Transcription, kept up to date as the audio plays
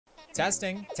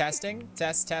Testing, testing,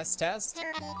 test, test, test.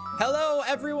 Hello,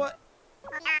 everyone.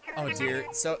 Oh dear,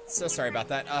 so sorry about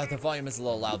that. The volume is a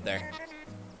little loud there.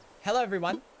 Hello,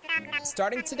 everyone.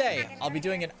 Starting today, I'll be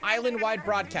doing an island-wide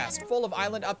broadcast full of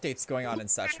island updates going on and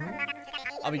such.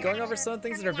 I'll be going over some of the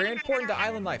things that are very important to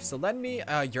island life, so lend me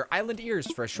your island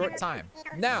ears for a short time.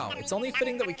 Now, it's only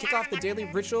fitting that we kick off the daily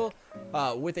ritual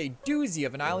with a doozy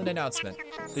of an island announcement.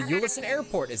 The Yullison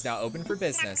airport is now open for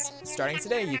business. Starting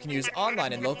today, you can use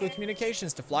online and local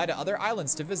communications to fly to other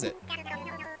islands to visit.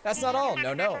 That's not all,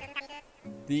 no.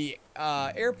 The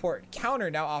airport counter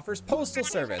now offers postal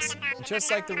service. Just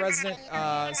like the resident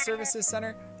services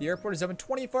center, the airport is open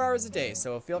 24 hours a day,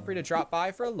 so feel free to drop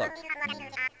by for a look.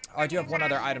 I do have one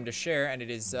other item to share, and it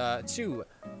is a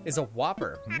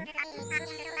Whopper.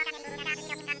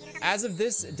 As of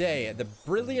this day, the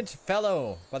brilliant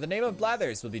fellow by the name of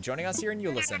Blathers will be joining us here in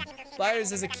Yullison.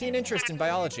 Blathers has a keen interest in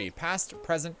biology, past,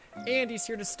 present, and he's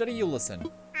here to study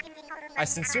Yullison. I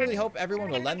sincerely hope everyone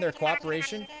will lend their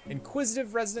cooperation.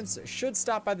 Inquisitive residents should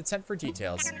stop by the tent for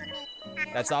details.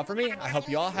 That's all for me. I hope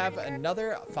you all have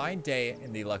another fine day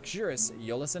in the luxurious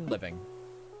Yullison living.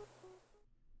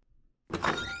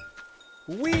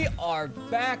 We are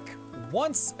back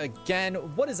once again.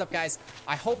 What is up, guys?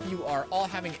 I hope you are all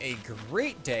having a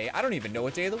great day. I don't even know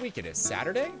what day of the week it is.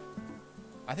 Saturday?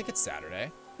 I think it's Saturday.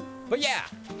 But yeah,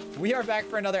 we are back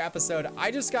for another episode.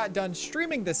 I just got done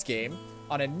streaming this game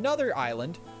on another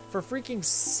island for freaking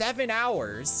 7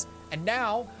 hours, and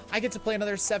now I get to play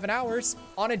another 7 hours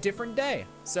on a different day.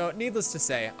 So needless to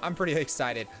say, I'm pretty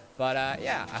excited. But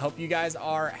yeah, I hope you guys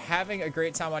are having a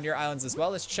great time on your islands as well.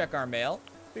 Let's check our mail.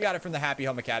 We got it from the Happy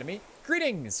Home Academy.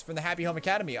 Greetings from the Happy Home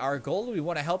Academy. Our goal, we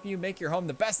want to help you make your home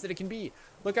the best that it can be.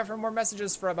 Look out for more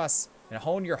messages from us and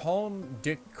hone your home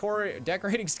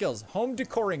decorating skills. Home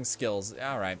decoring skills.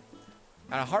 All right.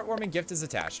 And a heartwarming gift is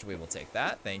attached. We will take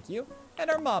that. Thank you. And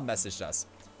our mom messaged us.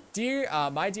 Dear,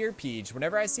 my dear Peach,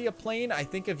 whenever I see a plane, I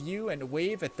think of you and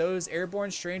wave at those airborne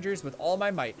strangers with all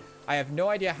my might. I have no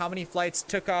idea how many flights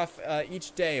took off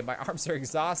each day. My arms are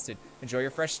exhausted. Enjoy your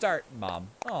fresh start, Mom.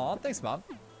 Aw, thanks, Mom.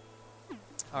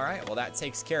 All right, well, that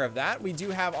takes care of that. We do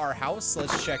have our house.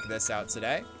 Let's check this out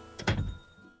today.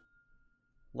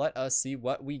 Let us see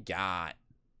what we got.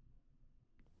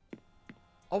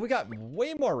 Oh, we got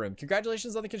way more room.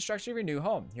 Congratulations on the construction of your new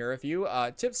home. Here are a few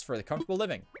tips for the comfortable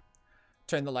living.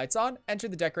 Turn the lights on, enter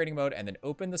the decorating mode, and then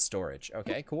open the storage.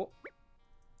 Okay, cool.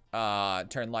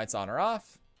 Turn lights on or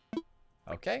off.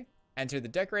 Okay, enter the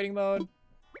decorating mode.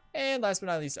 And last but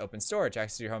not least, open storage.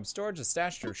 Access your home storage is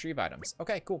stashed to retrieve items.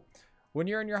 Okay, cool. When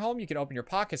you're in your home, you can open your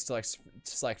pockets to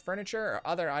select furniture or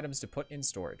other items to put in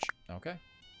storage. Okay.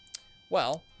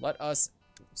 Well, let us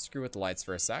screw with the lights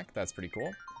for a sec. That's pretty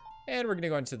cool. And we're gonna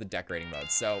go into the decorating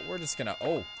mode. So we're just gonna,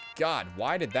 oh God,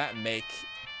 why did that make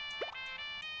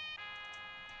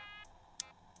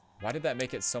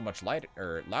it so much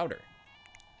louder?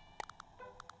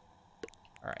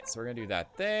 All right, so we're gonna do that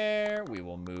there. We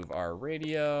will move our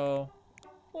radio.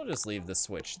 We'll just leave the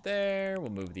switch there. We'll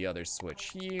move the other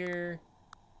switch here.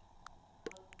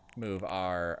 Move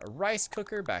our rice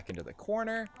cooker back into the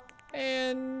corner.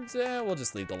 And we'll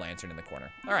just leave the lantern in the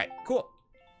corner. All right, cool.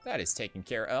 That is taken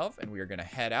care of, and we are gonna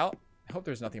head out. I hope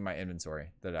there's nothing in my inventory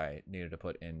that I needed to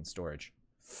put in storage.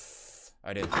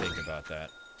 I didn't think about that.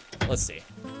 Let's see.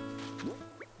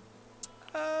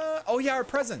 Oh yeah, our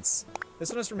presents.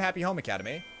 This one is from Happy Home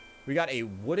Academy. We got a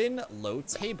wooden low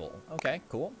table. Okay,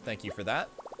 cool. Thank you for that.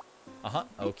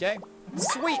 Okay.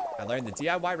 Sweet. I learned the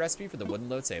DIY recipe for the wooden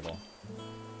low table.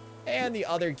 And the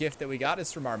other gift that we got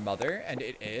is from our mother, and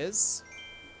it is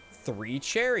 3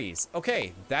 cherries.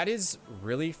 Okay, that is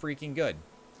really freaking good.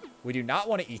 We do not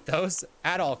want to eat those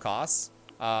at all costs.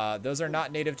 Those are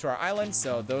not native to our island,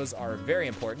 so those are very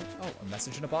important. Oh, a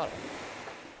message in a bottle.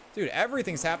 Dude,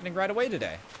 everything's happening right away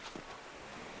today.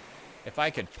 If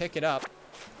I could pick it up.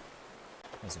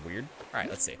 That was weird. All right,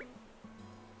 let's see.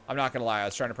 I'm not gonna lie, I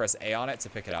was trying to press A on it to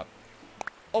pick it up.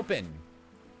 Open.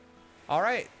 All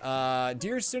right,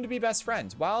 dear soon-to-be best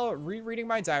friend, while rereading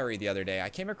my diary the other day, I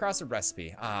came across a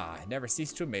recipe. I never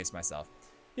cease to amaze myself.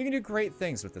 You can do great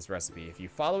things with this recipe if you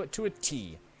follow it to a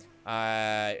T.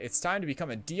 It's time to become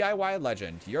a DIY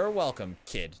legend. You're welcome,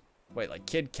 kid. Wait, like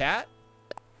Kid Cat?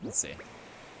 Let's see.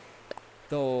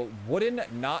 The wooden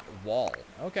knot wall.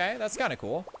 Okay, that's kind of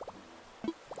cool.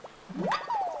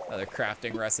 Another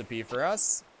crafting recipe for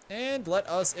us. And let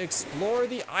us explore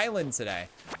the island today.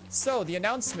 So the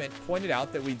announcement pointed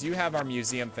out that we do have our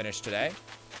museum finished today.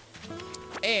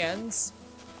 And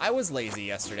I was lazy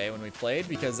yesterday when we played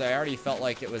because I already felt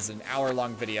like it was an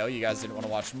hour-long video. You guys didn't want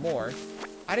to watch more.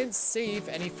 I didn't save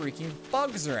any freaking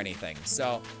bugs or anything.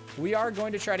 So we are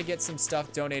going to try to get some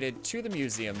stuff donated to the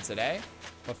museum today.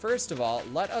 But first of all,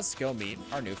 let us go meet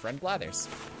our new friend Blathers.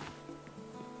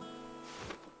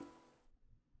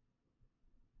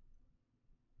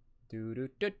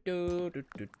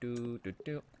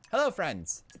 Hello,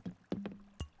 friends.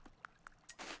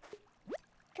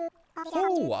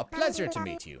 Oh, a pleasure to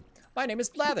meet you. My name is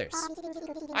Blathers.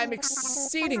 I'm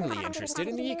exceedingly interested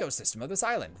in the ecosystem of this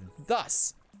island.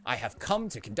 Thus, I have come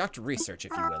to conduct research,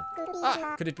 if you will.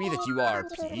 Ah, could it be that you are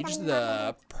Peach,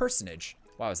 the personage?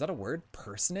 Wow, is that a word?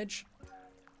 Personage?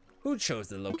 Who chose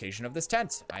the location of this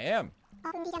tent? I am.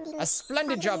 A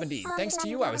splendid job indeed. Thanks to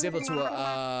you, I was able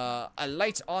to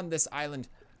alight on this island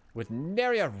with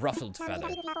nary a ruffled feather.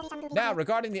 Now,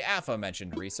 regarding the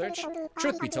aforementioned research,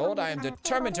 truth be told, I am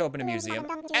determined to open a museum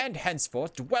and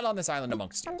henceforth dwell on this island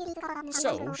amongst you.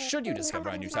 So, should you discover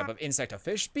a new type of insect or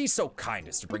fish, be so kind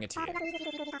as to bring it here.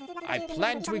 I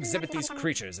plan to exhibit these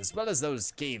creatures as well as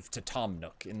those gave to Tom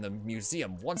Nook in the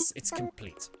museum once it's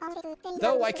complete.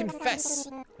 Though I confess,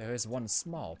 there is one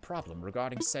small problem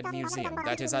regarding said museum.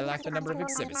 That is, I lack the number of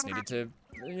exhibits needed to,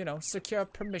 secure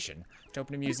permission to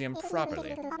open a museum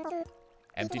properly.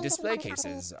 Empty display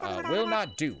cases will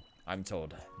not do, I'm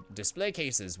told. Display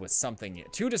cases with something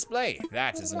to display,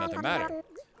 that is another matter.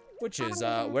 Which is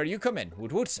where you come in.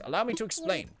 Woot woot, allow me to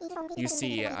explain. You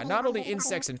see, not only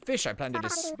insects and fish I plan to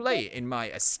display in my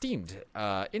esteemed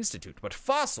institute, but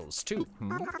fossils too.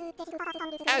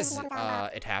 As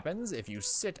it happens, if you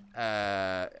sit,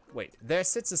 there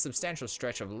sits a substantial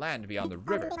stretch of land beyond the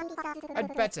river.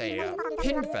 I'd bet a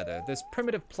pin feather this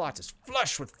primitive plot is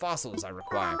flush with fossils I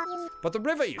require. But the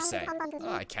river, you say?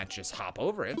 Oh, I can't just hop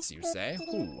over it, you say.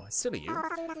 Ooh, silly you.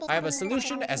 I have a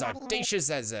solution as audacious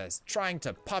as trying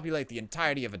to populate the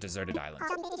entirety of a deserted island.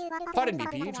 Pardon me,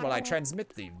 Peach, while I transmit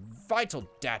the vital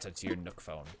data to your Nook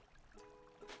phone.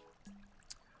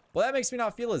 Well, that makes me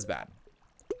not feel as bad.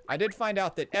 I did find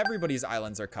out that everybody's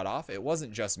islands are cut off. It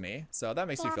wasn't just me, so that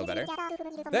makes me feel better.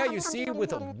 There you see,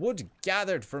 with wood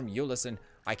gathered from Yullison,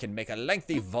 I can make a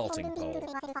lengthy vaulting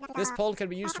pole. This pole can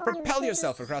be used to propel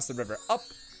yourself across the river, up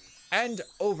and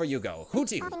over you go.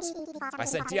 Hooty hoot. I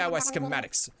sent DIY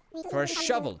schematics for a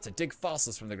shovel to dig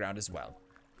fossils from the ground as well.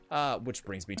 Which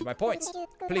brings me to my point.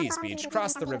 Please, Peach,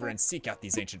 cross the river and seek out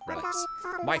these ancient relics.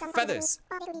 My feathers!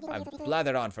 I've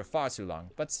blathered on for far too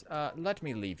long, but let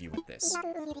me leave you with this.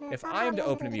 If I am to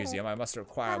open a museum, I must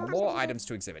require more items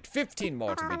to exhibit. 15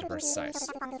 more to be precise.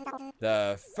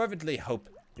 The fervently hope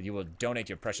that you will donate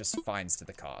your precious finds to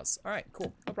the cause. Alright,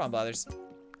 cool. No problem, Blathers.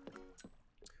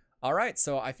 Alright,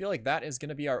 so I feel like that is going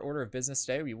to be our order of business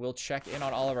today. We will check in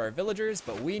on all of our villagers,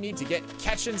 but we need to get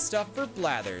catching stuff for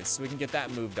Blathers so we can get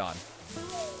that moved on.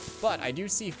 But I do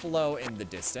see Flo in the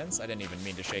distance. I didn't even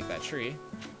mean to shake that tree.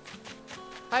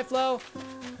 Hi, Flo.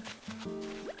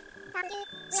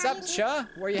 Sup, Cha?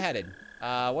 Where are you headed?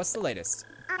 What's the latest?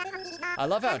 I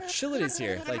love how chill it is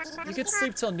here. Like, you could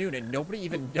sleep till noon and nobody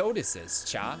even notices,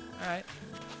 Cha. Alright.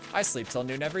 I sleep till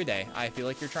noon every day. I feel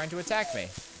like you're trying to attack me.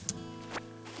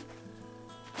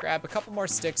 Grab a couple more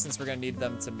sticks since we're gonna need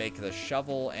them to make the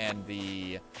shovel and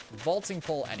the vaulting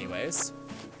pole anyways.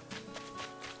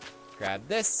 Grab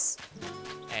this,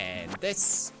 and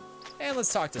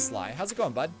let's talk to Sly. How's it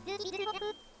going, bud?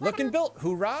 Looking built,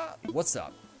 hoorah! What's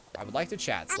up? I would like to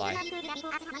chat, Sly.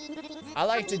 I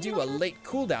like to do a late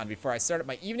cooldown before I start up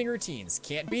my evening routines.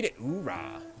 Can't beat it,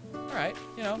 hoorah. Alright,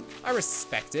 I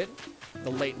respect it.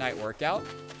 The late night workout.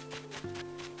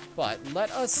 But let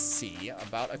us see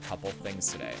about a couple things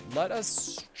today. Let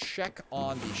us check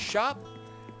on the shop.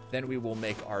 Then we will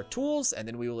make our tools, and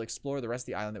then we will explore the rest of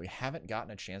the island that we haven't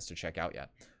gotten a chance to check out yet.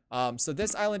 So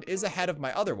this island is ahead of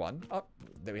my other one. Oh,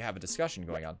 that we have a discussion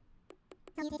going on.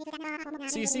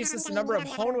 So you see, since the number of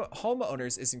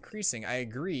homeowners is increasing, I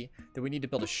agree that we need to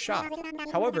build a shop.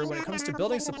 However, when it comes to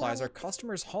building supplies, our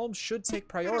customers' homes should take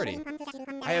priority.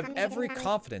 I have every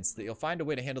confidence that you'll find a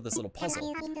way to handle this little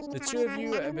puzzle. The two of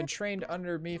you have been trained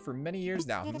under me for many years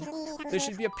now. This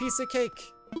should be a piece of cake.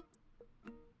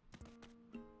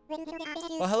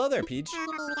 Well, hello there, Peach.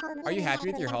 Are you happy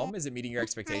with your home? Is it meeting your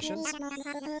expectations?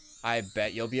 I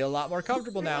bet you'll be a lot more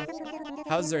comfortable now.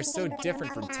 Houses are so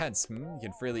different from tents. You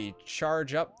can freely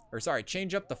change up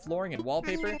the flooring and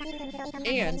wallpaper.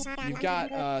 And you've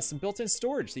got some built-in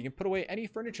storage so you can put away any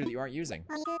furniture that you aren't using.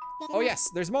 Oh yes,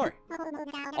 there's more.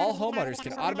 All homeowners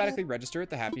can automatically register at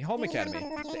the Happy Home Academy.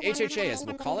 The HHA, as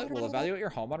we'll call it, will evaluate your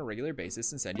home on a regular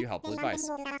basis and send you helpful advice.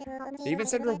 They even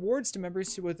send rewards to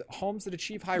members with homes that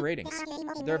achieve high ratings.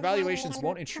 Their evaluations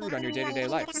won't intrude on your day-to-day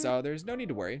life, so there's no need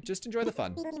to worry. Just enjoy the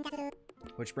fun.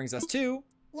 Which brings us to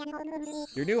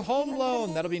Your new home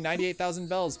loan. That'll be 98,000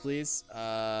 bells, please.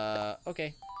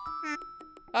 Okay.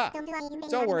 Ah,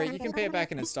 don't worry. You can pay it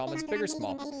back in installments, big or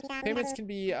small. Payments can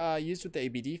be used with the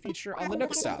ABD feature on the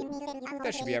Nook stop.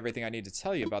 That should be everything I need to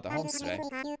tell you about the homes today.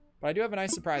 But I do have a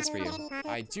nice surprise for you.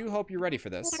 I do hope you're ready for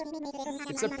this.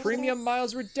 It's a premium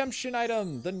miles redemption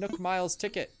item, the Nook Miles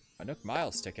ticket. A Nook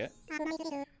Miles ticket?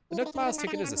 The Nook Miles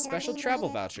ticket is a special travel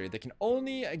voucher that can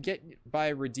only get by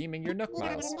redeeming your Nook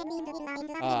Miles.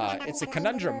 It's a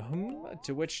conundrum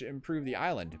to which improve the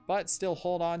island, but still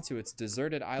hold on to its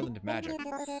deserted island magic.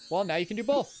 Well, now you can do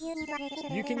both.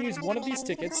 You can use one of these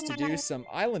tickets to do some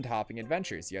island hopping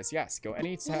adventures. Yes, yes. Go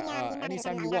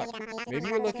anytime you want. Maybe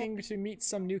you're looking to meet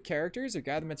some new characters or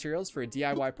gather materials for a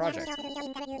DIY project.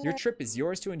 Your trip is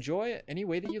yours to enjoy any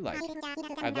way that you like.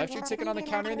 I've left your ticket on the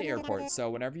counter in the airport, so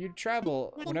whenever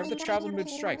the travel mood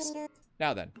strikes.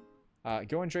 Now then,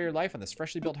 go enjoy your life on this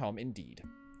freshly built home indeed.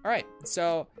 All right,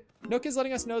 so Nook is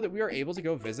letting us know that we are able to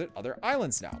go visit other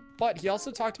islands now. But he also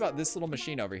talked about this little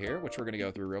machine over here, which we're going to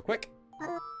go through real quick.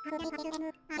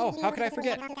 Oh, how could I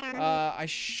forget? I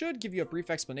should give you a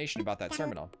brief explanation about that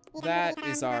terminal. That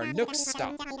is our Nook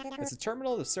stop. It's a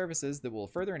terminal of services that will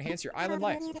further enhance your island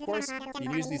life. Of course, you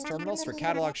can use these terminals for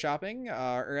catalog shopping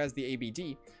or as the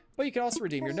ABD. But you can also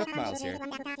redeem your Nook Miles here.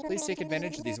 Please take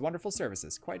advantage of these wonderful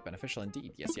services. Quite beneficial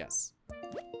indeed. Yes, yes.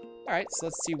 Alright, so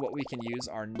let's see what we can use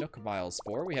our Nook Miles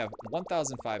for. We have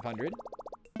 1,500.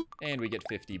 And we get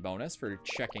 50 bonus for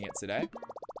checking it today.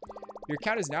 Your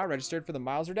account is now registered for the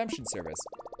Miles Redemption service.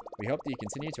 We hope that you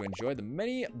continue to enjoy the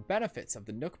many benefits of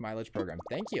the Nook Mileage program.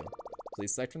 Thank you.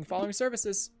 Please select from the following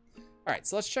services. Alright,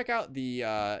 so let's check out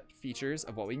the features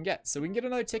of what we can get. So we can get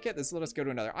another ticket. This will let us go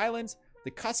to another island. The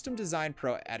Custom Design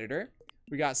Pro Editor.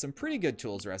 We got some pretty good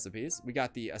tools recipes. We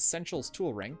got the Essentials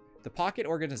Tool Ring, the Pocket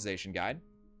Organization Guide,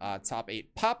 top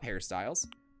 8 pop hairstyles,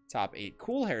 top 8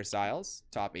 cool hairstyles,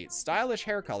 top 8 stylish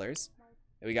hair colors.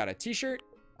 And we got a t-shirt,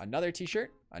 another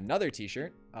t-shirt, another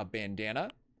t-shirt, a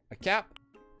bandana, a cap,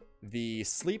 the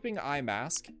sleeping eye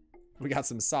mask. We got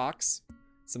some socks,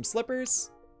 some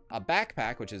slippers, a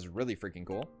backpack, which is really freaking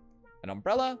cool, an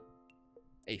umbrella,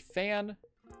 a fan.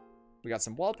 We got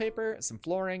some wallpaper, some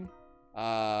flooring,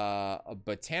 a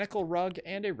botanical rug,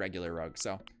 and a regular rug.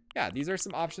 So, yeah, these are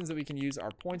some options that we can use our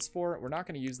points for. We're not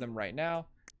going to use them right now.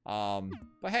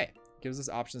 But hey, gives us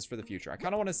options for the future. I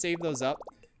kind of want to save those up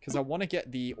because I want to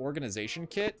get the organization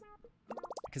kit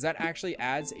because that actually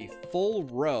adds a full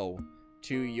row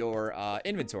to your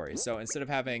inventory. So instead of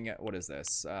having, what is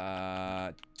this,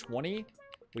 20,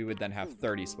 we would then have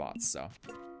 30 spots. So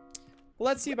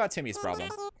let's see about Timmy's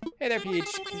problem. Hey there,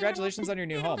 Peach. Congratulations on your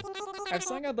new home. I have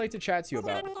something I'd like to chat to you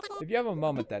about. If you have a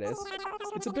moment, that is.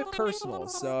 It's a bit personal,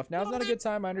 so if now's not a good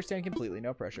time, I understand completely.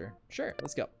 No pressure. Sure,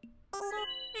 let's go.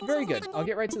 Very good. I'll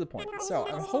get right to the point. So,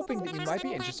 I'm hoping that you might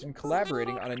be interested in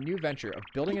collaborating on a new venture of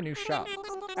building a new shop.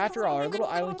 After all, our little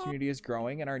island community is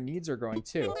growing, and our needs are growing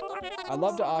too. I'd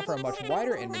love to offer a much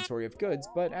wider inventory of goods,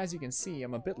 but as you can see,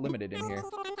 I'm a bit limited in here.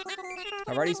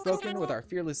 I've already spoken with our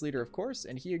fearless leader, of course,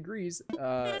 and he agrees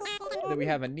that we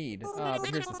have a need. But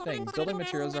here's the thing. Building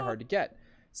materials are hard to get.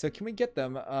 So can we get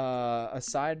them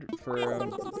aside for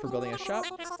building a shop?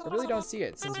 I really don't see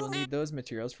it, since we'll need those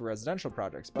materials for residential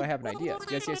projects, but I have an idea.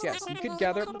 Yes, yes, yes. You could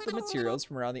gather up the materials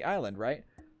from around the island, right?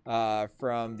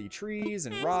 From the trees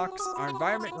and rocks. Our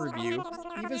environment review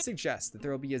even suggests that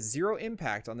there will be a 0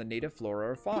 impact on the native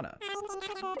flora or fauna.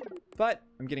 But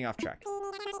I'm getting off track.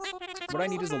 What I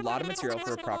need is a lot of material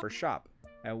for a proper shop,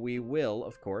 and we will,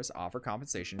 of course, offer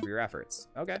compensation for your efforts.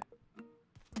 Okay.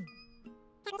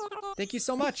 Thank you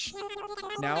so much.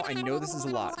 Now, I know this is a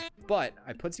lot, but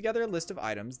I put together a list of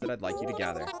items that I'd like you to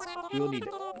gather. We will need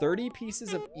 30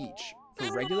 pieces of each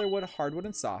for regular wood, hardwood,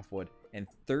 and softwood, and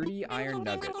 30 iron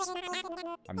nuggets.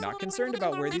 I'm not concerned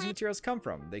about where these materials come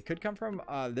from. They could come from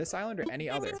this island or any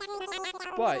other.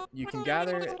 But you can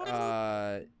gather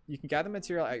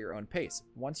material at your own pace.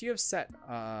 Once you have set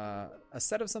a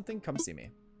set of something, come see me.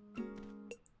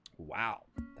 Wow,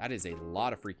 that is a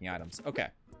lot of freaking items. Okay.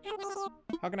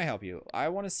 How can I help you? I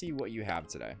want to see what you have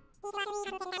today.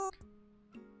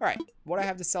 Alright, what I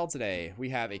have to sell today. We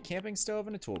have a camping stove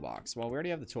and a toolbox. Well, we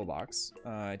already have the toolbox.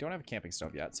 I don't have a camping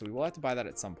stove yet, so we will have to buy that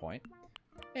at some point.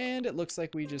 And it looks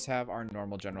like we just have our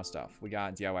normal general stuff. We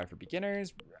got DIY for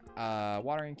beginners,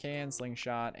 watering can,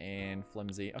 slingshot, and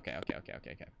flimsy. Okay.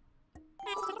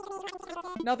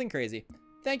 Nothing crazy.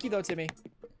 Thank you though, Timmy.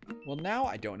 Well, now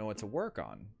I don't know what to work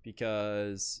on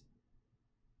because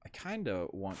I kind of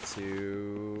want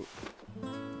to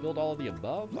build all of the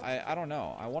above. I don't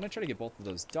know. I want to try to get both of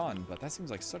those done, but that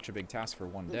seems like such a big task for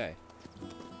one day. All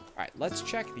All right, let's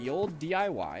check the old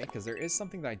DIY, because there is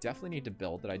something that I definitely need to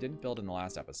build that I didn't build in the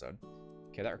last episode.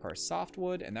 Okay, that requires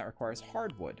softwood, and that requires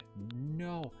hardwood.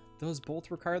 No, those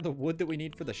both require the wood that we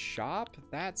need for the shop?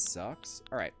 That sucks.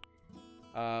 All right.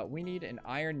 We need an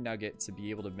iron nugget to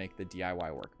be able to make the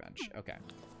DIY workbench. Okay.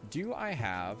 Do I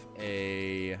have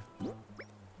a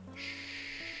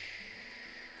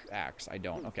axe? I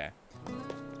don't. Okay.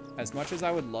 As much as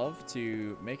I would love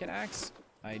to make an axe,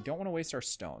 I don't want to waste our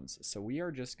stones. So we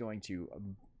are just going to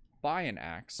buy an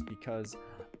axe because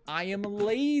I am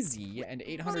lazy, and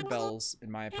 800 bells,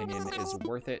 in my opinion, is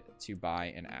worth it to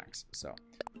buy an axe. So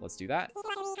let's do that.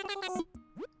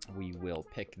 We will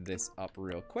pick this up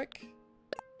real quick.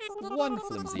 One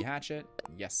flimsy hatchet.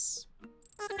 Yes.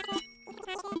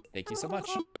 Thank you so much.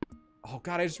 Oh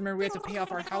god, I just remember we have to pay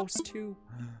off our house too.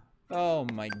 Oh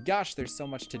my gosh, there's so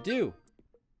much to do.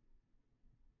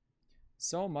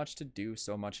 So much to do,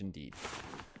 so much indeed.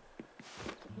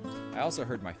 I also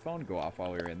heard my phone go off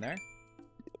while we were in there.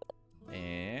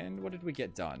 And what did we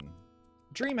get done?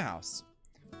 Dream house.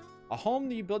 A home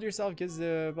that you build yourself gives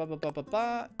a blah blah blah blah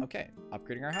blah. Okay,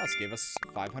 upgrading our house gave us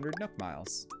 500 Nook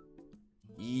miles.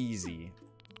 Easy.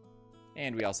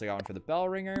 And we also got one for the bell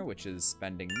ringer, which is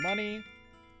spending money.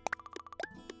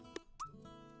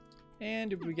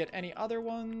 And did we get any other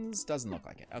ones? Doesn't look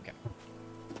like it. Okay.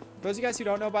 For those of you guys who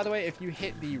don't know, by the way, if you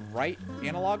hit the right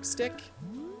analog stick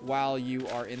while you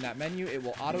are in that menu, it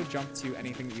will auto jump to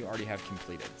anything that you already have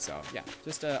completed. So yeah,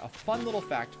 just a fun little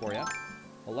fact for you.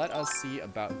 Well, let us see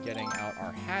about getting out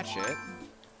our hatchet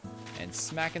and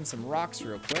smacking some rocks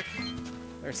real quick.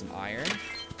 There's some iron.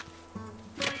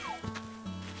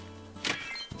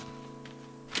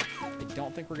 I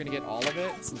don't think we're gonna get all of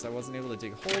it since I wasn't able to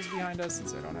dig holes behind us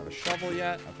since I don't have a shovel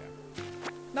yet. Okay.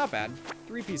 Not bad.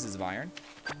 3 pieces of iron.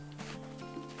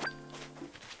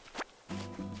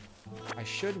 I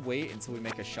should wait until we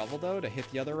make a shovel though to hit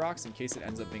the other rocks in case it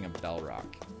ends up being a bell rock.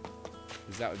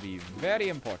 Because that would be very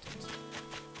important.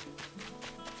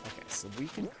 Okay, so we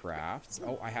can craft.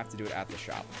 Oh, I have to do it at the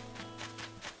shop.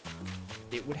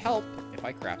 It would help if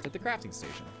I craft at the crafting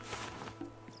station.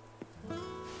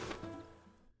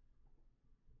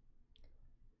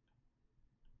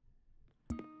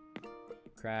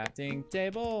 Crafting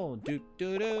table. Do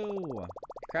do do.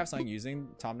 Craft something using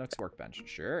Tom Nook's workbench.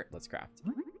 Sure, let's craft.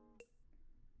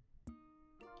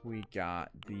 We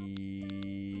got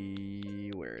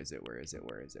the... Where is it? Where is it?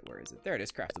 Where is it? Where is it? There it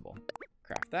is, craftable.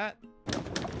 Craft that.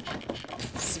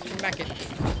 Smack it.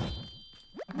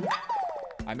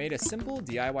 I made a simple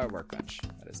DIY workbench.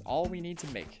 That is all we need to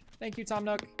make. Thank you, Tom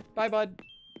Nook. Bye, bud.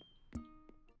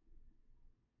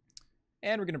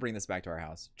 And we're going to bring this back to our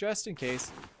house, just in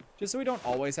case. Just so we don't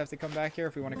always have to come back here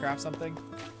if we want to craft something.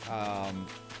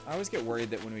 I always get worried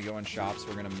that when we go in shops,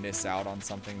 we're going to miss out on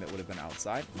something that would have been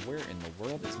outside. Where in the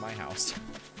world is my house?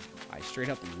 I straight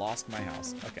up lost my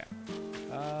house. Okay.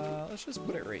 Let's just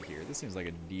put it right here. This seems like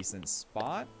a decent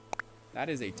spot. That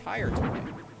is a tire toy.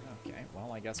 Okay,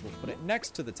 well, I guess we'll put it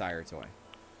next to the tire toy.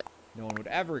 No one would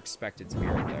ever expect it to be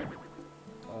right there.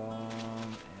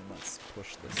 And let's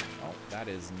push this. Oh, that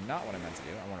is not what I meant to do.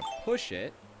 I want to push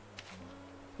it.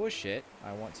 Push it.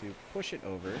 I want to push it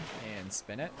over and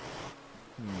spin it.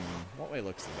 What way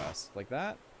looks the best? Like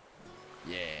that?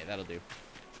 Yeah, that'll do.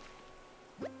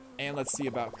 And let's see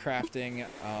about crafting.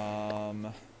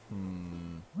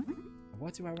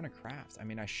 What do I want to craft? I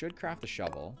mean, I should craft a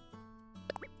shovel.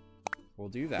 We'll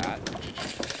do that.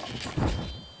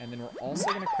 And then we're also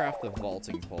going to craft the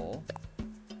vaulting pole.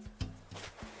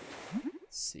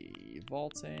 Let's see.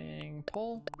 Vaulting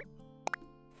pole.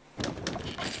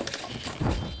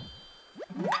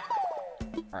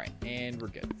 Alright, and we're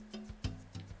good.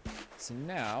 So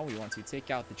now we want to take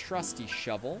out the trusty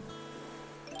shovel.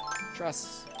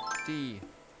 Trusty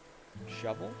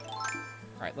shovel.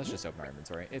 Alright, let's just open our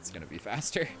inventory. It's going to be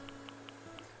faster.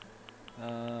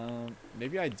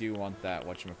 Maybe I do want that,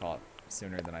 whatchamacallit,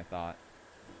 sooner than I thought.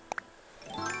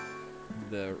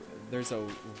 There's a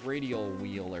radial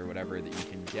wheel or whatever that you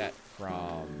can get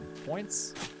from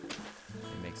points.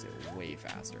 It makes it way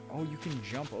faster. Oh, you can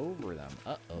jump over them.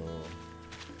 Uh-oh.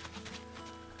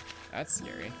 That's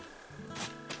scary.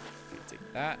 Dig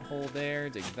that hole there,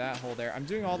 dig that hole there. I'm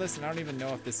doing all this and I don't even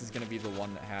know if this is going to be the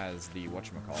one that has the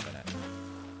whatchamacallit in it.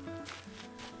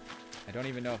 I don't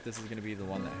even know if this is going to be the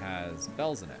one that has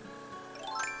bells in it.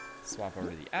 Swap over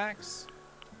to the axe.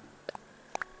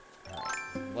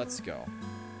 Alright, let's go.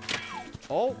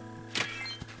 Oh!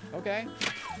 Okay.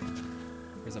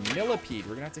 There's a millipede.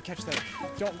 We're going to have to catch that.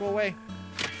 Don't go away.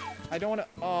 I don't want to...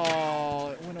 Oh,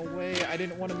 it went away. I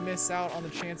didn't want to miss out on the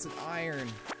chance of iron.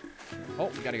 Oh,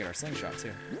 we got to get our slingshot,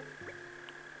 too.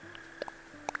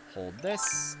 Hold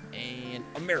this, and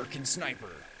American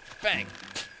Sniper. Bang.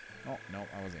 Oh, no,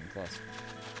 I wasn't even close.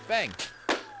 Bang.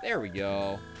 There we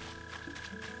go.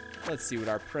 Let's see what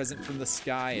our present from the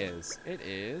sky is. It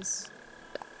is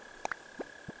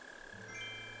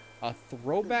a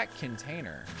throwback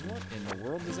container. What in the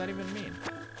world does that even mean?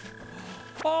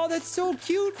 Oh, that's so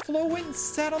cute. Flo went and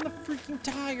sat on the freaking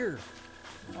tire.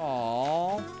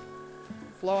 Aww.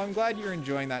 Flo, I'm glad you're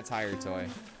enjoying that tire toy.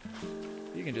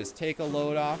 You can just take a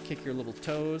load off, kick your little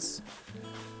toes.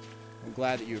 I'm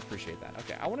glad that you appreciate that.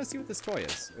 Okay, I want to see what this toy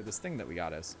is, or this thing that we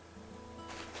got is.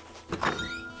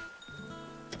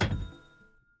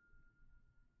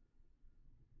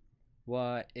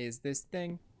 What is this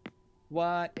thing?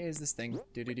 What is this thing?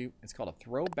 Do-do-do. It's called a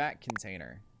throwback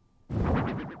container.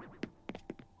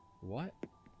 What?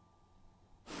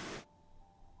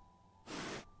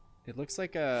 It looks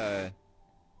like a...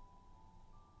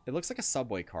 It looks like a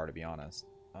subway car, to be honest.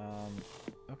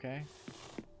 Okay.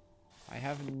 I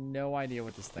have no idea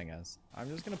what this thing is. I'm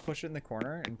just gonna push it in the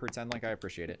corner and pretend like I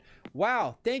appreciate it.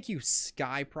 Wow, thank you,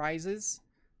 Sky Prizes.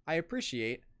 I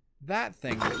appreciate that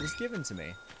thing that was given to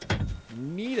me.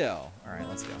 Neato. All right,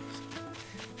 let's go.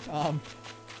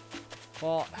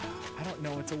 Well, I don't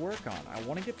know what to work on. I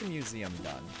want to get the museum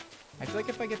done. I feel like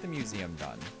if I get the museum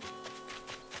done,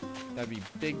 that'd be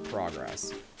big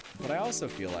progress. But I also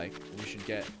feel like we should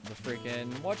get the freaking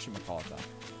whatchamacallit done.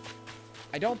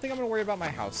 I don't think I'm going to worry about my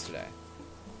house today.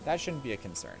 That shouldn't be a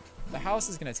concern. The house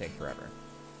is going to take forever.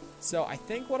 So I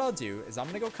think what I'll do is I'm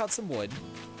going to go cut some wood.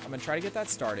 I'm going to try to get that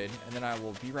started, and then I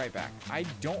will be right back. I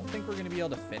don't think we're going to be able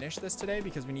to finish this today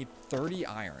because we need 30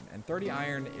 iron. And 30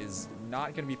 iron is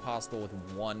not going to be possible with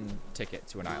one ticket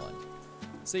to an island.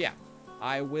 So yeah,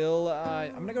 I will,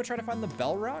 I'm going to go try to find the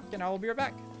bell rock, and I will be right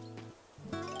back.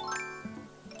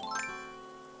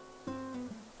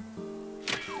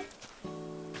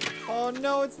 Oh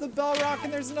no, it's the bell rock,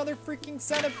 and there's another freaking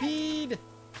centipede.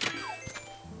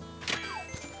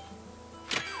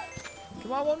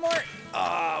 Come on, one more.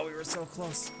 Ah, we were so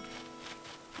close.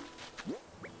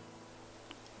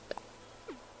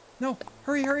 No,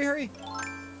 hurry, hurry, hurry.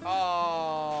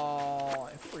 Oh,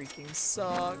 I freaking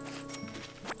suck.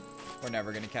 We're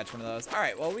never gonna catch one of those. All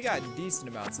right, well, we got decent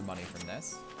amounts of money from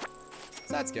this.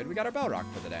 So that's good. We got our bell rock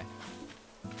for the day.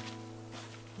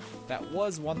 That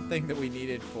was one thing that we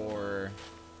needed for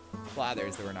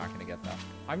Blathers that we're not gonna get though.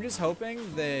 I'm just hoping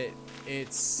that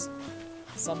it's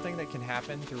something that can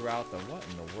happen throughout the... What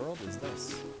in the world is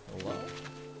this? Hello?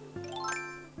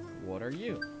 What are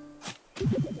you?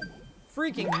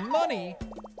 Freaking money!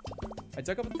 I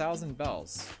dug up 1,000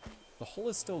 bells. The hole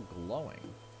is still glowing.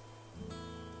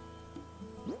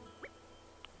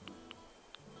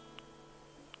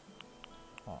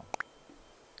 Huh.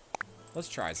 Let's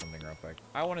try something real quick.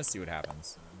 I want to see what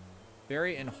happens.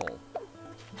 Bury in hole.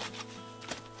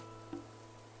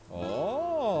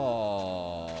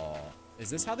 Oh! Is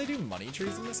this how they do money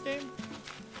trees in this game?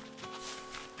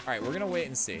 All right, we're gonna wait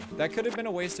and see. That could have been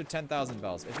a waste of 10,000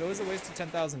 bells. If it was a waste of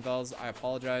 10,000 bells, I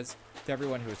apologize to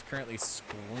everyone who is currently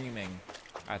screaming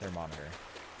at their monitor.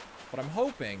 But I'm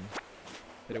hoping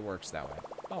that it works that way.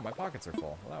 Oh, my pockets are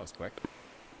full. Well, that was quick.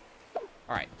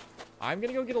 All right, I'm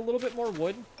gonna go get a little bit more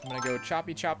wood. I'm gonna go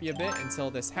choppy a bit until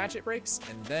this hatchet breaks,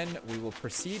 and then we will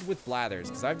proceed with Blathers,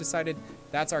 because I've decided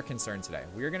that's our concern today.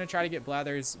 We're gonna try to get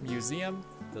Blathers Museum,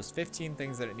 those 15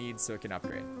 things that it needs so it can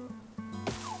upgrade.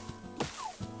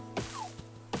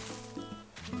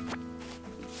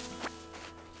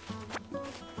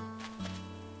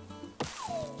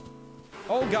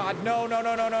 Oh God, no.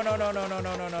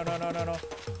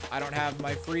 I don't have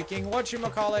my freaking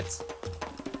whatchamacallit.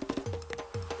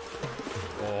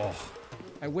 Oh,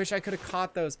 I wish I could have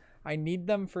caught those. I need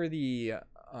them for the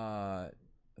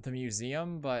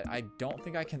museum, but I don't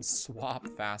think I can swap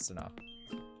fast enough.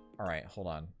 All right, hold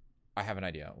on. I have an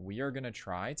idea. We are gonna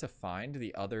try to find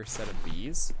the other set of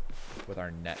bees with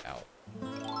our net out.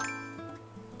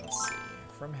 Let's see.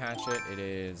 From hatchet, it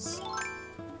is...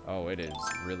 Oh, it is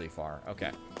really far. Okay.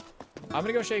 I'm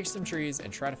gonna go shake some trees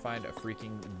and try to find a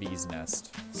freaking bee's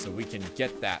nest so we can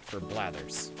get that for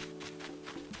Blathers.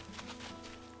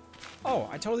 Oh,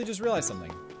 I totally just realized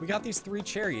something. We got these 3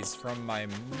 cherries from my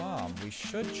mom. We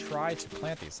should try to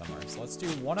plant these somewhere. So let's do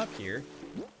one up here.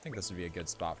 I think this would be a good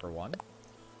spot for one.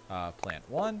 Plant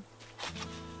one.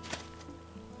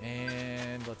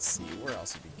 And let's see, where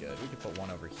else would be good? We could put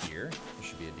one over here. This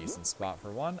should be a decent spot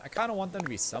for one. I kind of want them to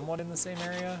be somewhat in the same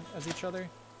area as each other.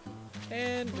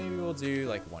 And maybe we'll do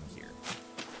like one here.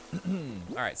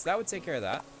 All right, so that would take care of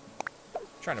that. I'm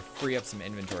trying to free up some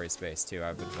inventory space too.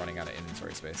 I've been running out of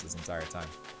inventory space this entire time.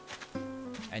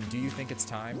 And do you think it's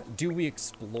time? Do we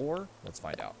explore? Let's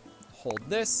find out. hold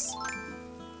this.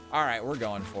 All right, we're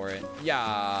going for it.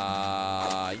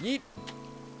 Yeah, yeet.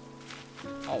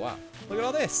 Oh, wow. Look at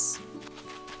all this.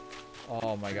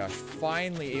 Oh my gosh,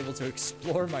 finally able to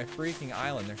explore my freaking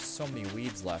island. There's so many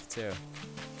weeds left too.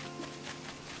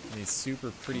 And these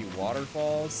super pretty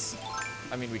waterfalls.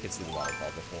 I mean, we could see the waterfall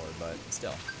before, but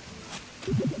still.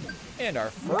 And our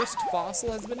first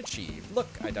fossil has been achieved. Look,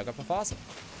 I dug up a fossil.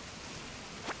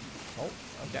 Oh,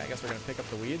 okay, I guess we're gonna pick up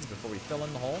the weeds before we fill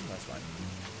in the hole. That's fine.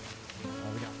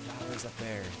 Oh, we got flowers up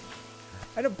there.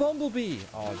 And a bumblebee!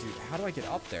 Oh, dude, how do I get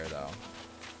up there, though?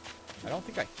 I don't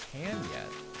think I can yet.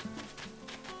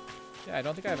 Yeah, I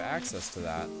don't think I have access to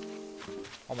that.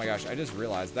 Oh my gosh, I just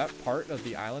realized that part of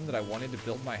the island that I wanted to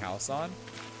build my house on,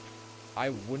 I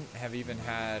wouldn't have even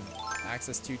had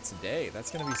access to today.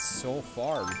 That's gonna be so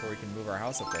far before we can move our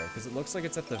house up there, because it looks like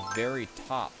it's at the very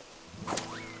top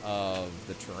of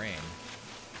the terrain.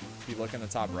 If you look in the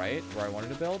top right, where I wanted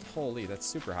to build, holy, that's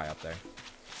super high up there.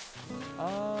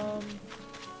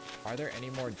 Are there any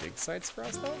more dig sites for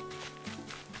us, though?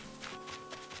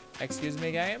 Excuse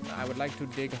me, game. I would like to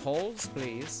dig holes,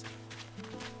 please.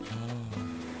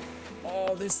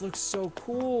 Oh, this looks so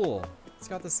cool. It's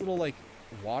got this little, like,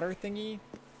 water thingy.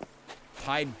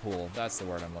 Tide pool. That's the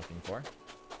word I'm looking for.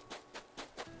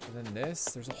 And then this.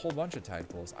 There's a whole bunch of tide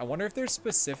pools. I wonder if there's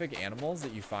specific animals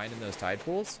that you find in those tide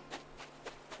pools.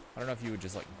 I don't know if you would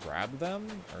just, like, grab them.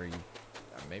 Or you,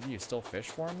 maybe you still fish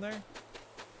for them there.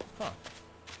 Huh.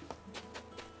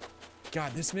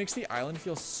 God, this makes the island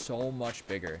feel so much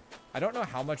bigger. I don't know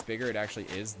how much bigger it actually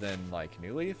is than, like,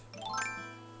 New Leaf,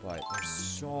 but there's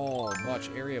so much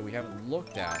area we haven't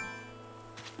looked at.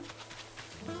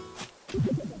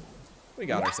 We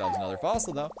got ourselves another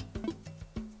fossil, though.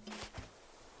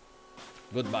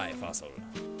 Goodbye, fossil.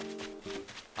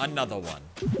 Another one.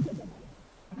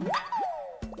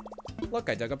 Look,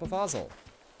 I dug up a fossil.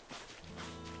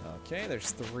 Okay,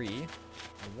 there's 3.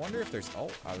 I wonder if there's... Oh,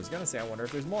 I was gonna say I wonder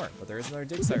if there's more, but there is another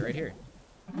dig site right here.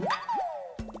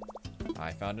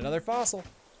 I found another fossil.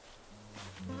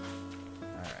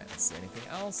 Alright, let's see. Anything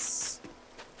else?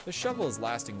 The shovel is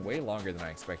lasting way longer than I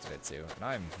expected it to, and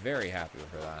I'm very happy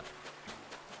with that.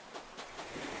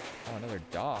 Oh, another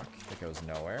dock that goes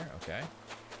nowhere. Okay.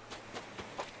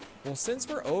 Well, since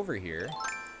we're over here,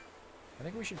 I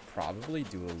think we should probably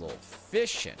do a little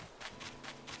fishing.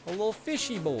 A little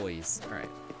fishy boys. Alright.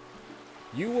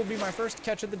 You will be my first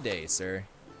catch of the day, sir.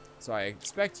 So I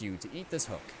expect you to eat this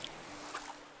hook.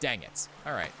 Dang it.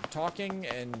 Alright, talking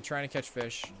and trying to catch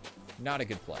fish, not a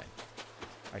good play.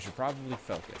 I should probably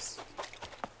focus.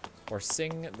 Or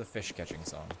sing the fish catching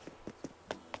song.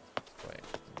 Wait,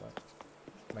 what?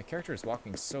 My character is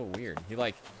walking so weird. He,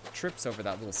 like, trips over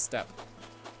that little step.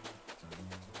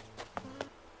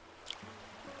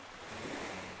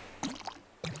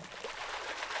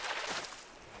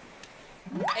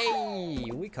 Hey,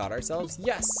 we caught ourselves.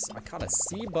 Yes, I caught a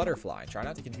sea butterfly. Try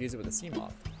not to confuse it with a sea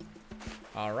moth.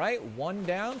 All right, 1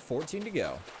 down, 14 to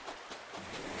go.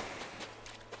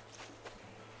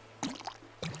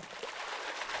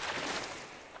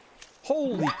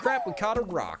 Holy crap, we caught a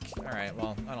rock. All right,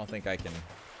 well, I don't think I can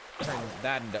turn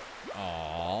that into...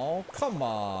 Oh, come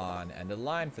on. End of the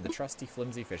line for the trusty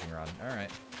flimsy fishing rod. All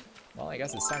right. Well, I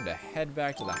guess it's time to head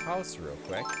back to the house real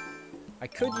quick. I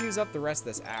could use up the rest of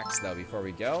this axe, though, before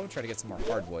we go. Try to get some more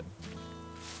hardwood.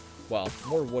 Well,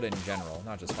 more wood in general,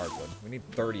 not just hardwood. We need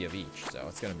 30 of each, so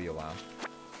it's going to be a while.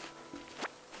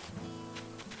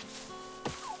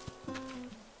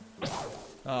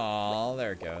 Oh,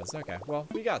 there it goes. Okay, well,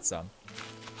 we got some.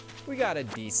 We got a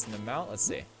decent amount. Let's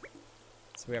see.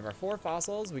 So we have our 4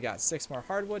 fossils. We got 6 more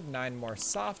hardwood, 9 more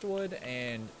softwood,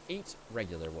 and 8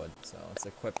 regular wood. So let's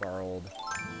equip our old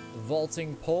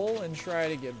vaulting pole and try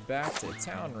to get back to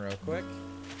town real quick.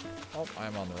 Oh,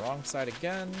 I'm on the wrong side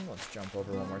again. Let's jump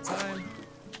over one more time.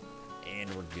 And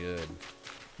we're good.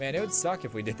 Man, it would suck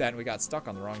if we did that and we got stuck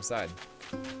on the wrong side.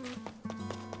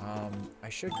 I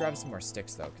should grab some more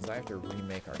sticks, though, because I have to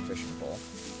remake our fishing pole.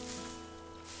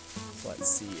 So let's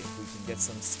see if we can get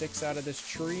some sticks out of this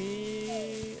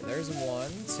tree. There's 1,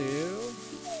 2,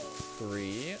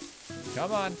 3.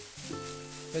 Come on.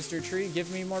 Mr. Tree,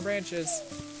 give me more branches.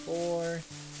 4,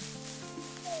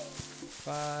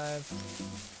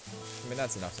 5. I mean,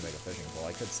 that's enough to make a fishing pole.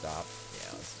 I could stop.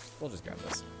 Yeah, we'll just grab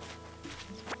this.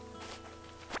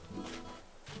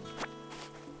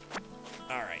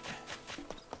 All right.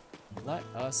 Let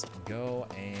us go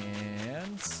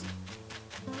and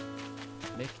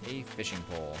make a fishing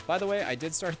pole. By the way, I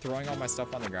did start throwing all my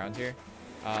stuff on the ground here.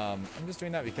 I'm just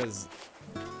doing that because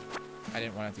I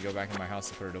didn't want to have to go back in my house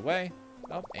to put it away.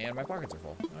 Oh, and my pockets are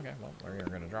full. Okay, well, we're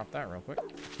going to drop that real quick.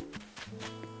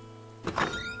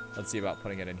 Let's see about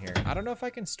putting it in here. I don't know if I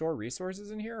can store resources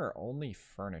in here or only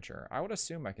furniture. I would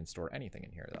assume I can store anything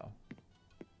in here, though.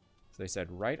 So they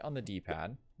said right on the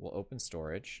D-pad. We'll open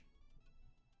storage.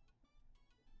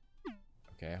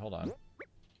 Okay, hold on.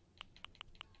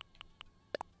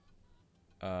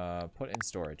 Put in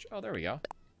storage. Oh, there we go.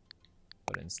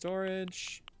 Put in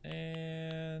storage.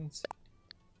 And...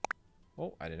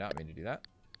 oh, I did not mean to do that.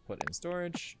 Put in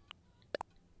storage.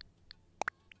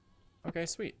 Okay,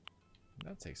 sweet.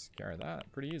 That takes care of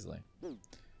that pretty easily.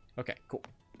 Okay, cool.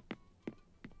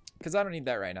 Because I don't need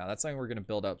that right now. That's something we're going to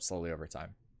build up slowly over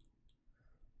time.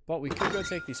 But we could go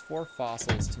take these 4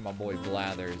 fossils to my boy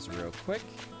Blathers real quick.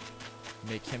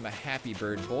 Make him a happy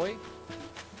bird boy.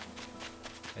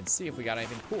 And see if we got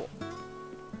anything cool.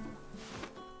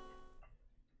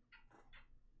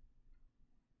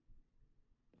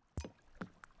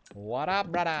 What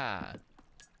up, brother?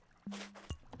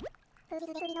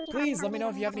 Please let me know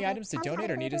if you have any items to donate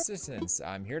or need assistance.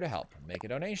 I'm here to help. Make a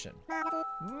donation.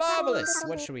 Marvelous!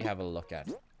 What should we have a look at?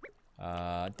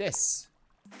 This.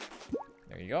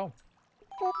 There you go.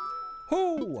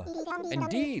 Who?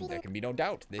 Indeed, there can be no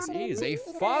doubt. This is a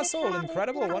fossil.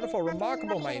 Incredible, wonderful,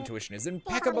 remarkable. My intuition is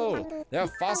impeccable. There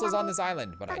are fossils on this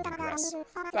island, but I digress.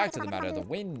 Fact of the matter, the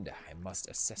wind. I must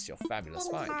assess your fabulous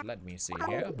find. Let me see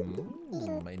here.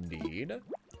 Indeed.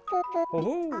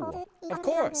 Oh, of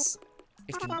course.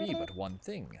 It can be but one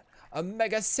thing. A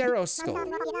Megacero skull.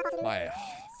 My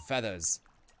feathers.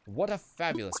 What a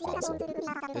fabulous fossil.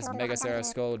 This Megacero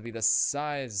skull would be the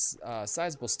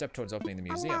sizable step towards opening the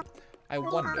museum. I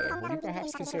wonder, would you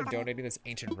perhaps consider donating this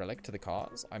ancient relic to the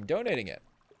cause? I'm donating it.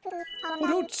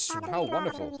 Hoot, how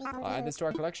wonderful. Add this to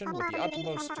our collection with the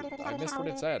utmost. I missed what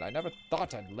it said. I never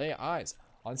thought I'd lay eyes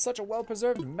on such a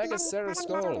well-preserved Megacero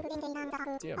skull.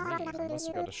 Dear me, I must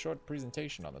have got a short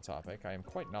presentation on the topic. I am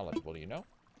quite knowledgeable, you know.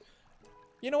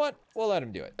 You know what? We'll let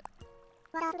him do it.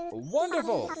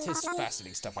 Wonderful! 'Tis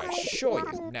fascinating stuff, I assure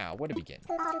you. Now, where to begin?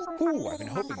 Ooh, I've been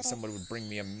hoping someone would bring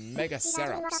me a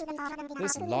Megacerops.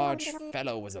 This large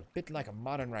fellow was a bit like a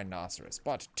modern rhinoceros,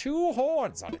 but 2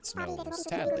 horns on its nose.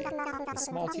 Sadly, the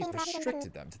small teeth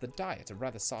restricted them to the diet of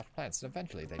rather soft plants, and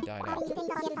eventually they died out.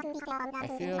 I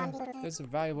feel there's a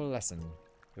valuable lesson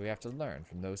that we have to learn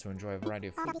from those who enjoy a variety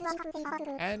of foods.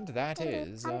 And that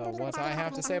is what I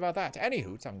have to say about that.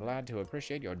 Anywho, I'm glad to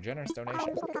appreciate your generous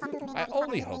donation. I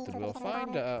only hope that we'll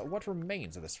find what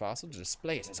remains of this fossil to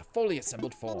display it as a fully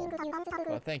assembled form.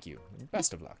 Well, thank you.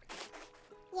 Best of luck.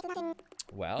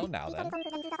 Well, now then.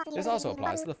 This also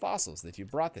applies to the fossils that you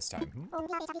brought this time,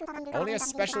 Only a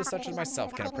specialist such as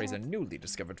myself can appraise a newly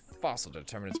discovered fossil to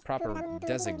determine its proper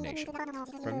designation.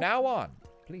 From now on,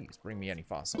 please bring me any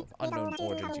fossil of unknown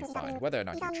origins you find. Whether or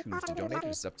not you choose to donate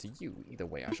is up to you. Either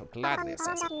way, I shall gladly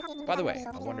assess it. By the way,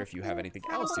 I wonder if you have anything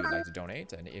else you would like to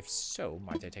donate, and if so,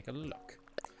 might I take a look?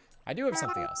 I do have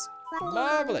something else.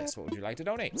 Marvelous! What would you like to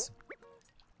donate?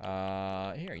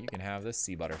 Here, you can have this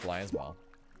sea butterfly as well.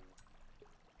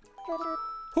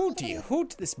 Hooty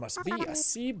hoot, this must be a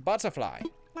sea butterfly.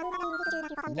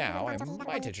 Now, I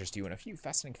might interest you in a few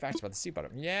fascinating facts about the sea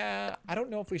butterfly. Yeah, I don't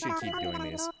know if we should keep doing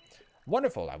these.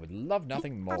 Wonderful, I would love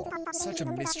nothing more. Such a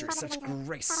mystery, such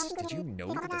grace. Did you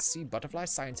know that the sea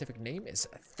butterfly's scientific name is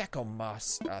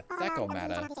Thecomata?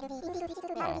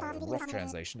 A rough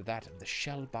translation to that of the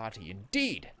shell body.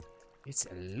 Indeed, its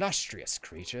illustrious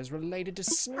creature is related to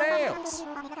snails.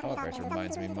 However, it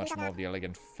reminds me much more of the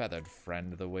elegant feathered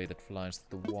friend, the way that flies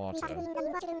through the water.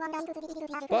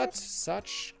 But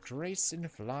such grace in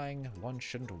flying, one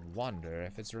shouldn't wonder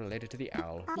if it's related to the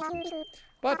owl.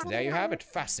 But there you have it,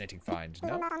 fascinating find,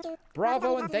 no?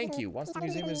 Bravo and thank you. Once the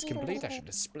museum is complete, I shall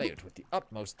display it with the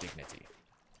utmost dignity.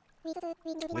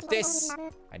 With this,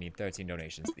 I need 13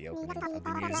 donations to the opening of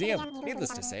the museum. Needless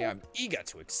to say, I'm eager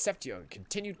to accept your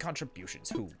continued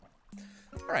contributions.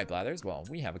 Alright, Blathers, well,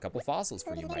 we have a couple fossils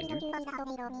for you, my dude.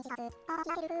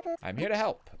 I'm here to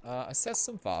help. Assess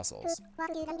some fossils.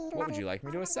 What would you like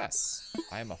me to assess?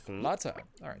 I am a flutter.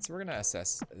 Alright, so we're gonna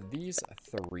assess these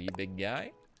 3, big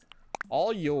guy.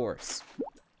 All yours.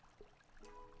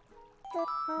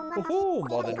 Woohoo!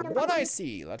 More than one I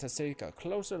see. Let us take a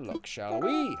closer look, shall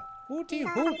we? Hooty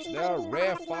hoot! There are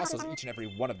rare fossils, each and every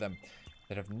one of them,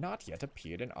 that have not yet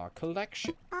appeared in our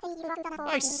collection.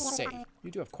 I say, you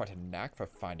do have quite a knack for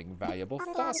finding valuable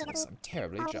fossils. I'm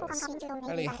terribly jealous.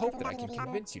 I only hope that I can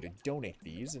convince you to donate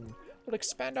these, and we'll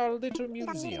expand our little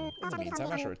museum. In the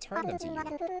meantime, I shall return them to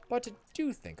you. But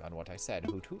do think on what I said,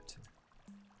 Hoot Hoot.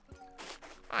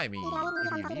 I mean,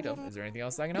 if you need them, is there anything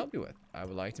else I can help you with? I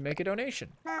would like to make a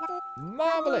donation.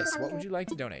 Marvelous! What would you like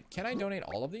to donate? Can I donate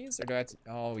all of these? Or do I have to...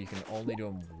 Oh, you can only do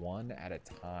them one at a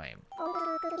time.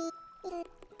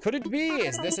 Could it be?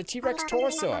 Is this a T-Rex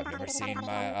torso? I've never seen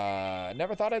my,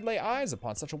 never thought I'd lay eyes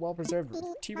upon such a well-preserved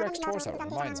T-Rex torso. It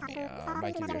reminds me, I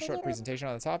might give you a short presentation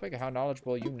on the topic, how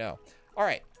knowledgeable you know. All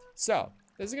right, so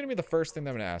this is gonna be the first thing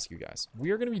that I'm gonna ask you guys. We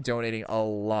are gonna be donating a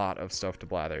lot of stuff to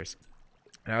Blathers.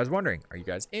 And I was wondering, are you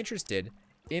guys interested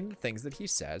in the things that he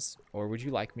says, or would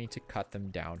you like me to cut them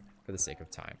down for the sake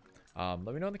of time?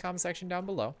 Let me know in the comment section down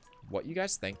below what you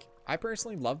guys think. I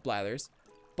personally love Blathers.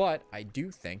 But I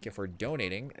do think if we're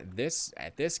donating this,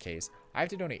 at this case, I have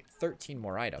to donate 13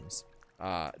 more items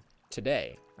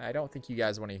today. I don't think you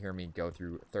guys want to hear me go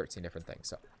through 13 different things.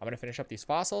 So I'm going to finish up these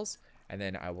fossils, and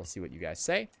then I will see what you guys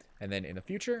say. And then in the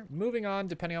future, moving on,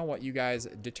 depending on what you guys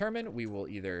determine, we will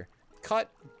either cut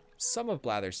some of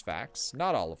Blathers' facts,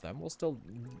 not all of them. We'll still,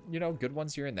 you know, good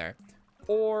ones here and there.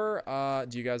 Or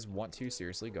do you guys want to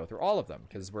seriously go through all of them?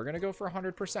 Because we're going to go for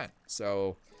 100%.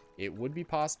 So it would be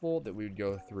possible that we would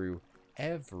go through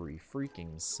every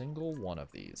freaking single one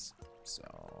of these.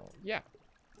 So, yeah.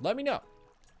 Let me know.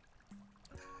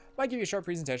 Might give you a short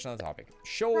presentation on the topic.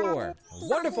 Sure.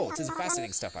 Wonderful. It is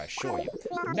fascinating stuff, I assure you.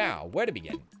 Now, where to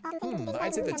begin?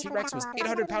 I'd say the T-Rex was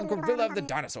 800-pound gorilla of the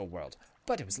dinosaur world.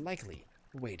 But it was likely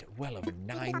weighed well over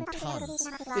 9 tons.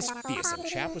 This fearsome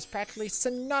chap was practically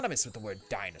synonymous with the word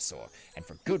dinosaur, and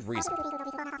for good reason.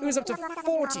 It was up to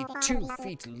 42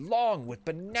 feet long with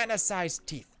banana-sized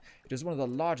teeth. It was one of the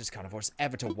largest carnivores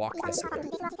ever to walk this earth.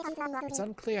 It's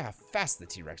unclear how fast the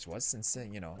T-Rex was, since,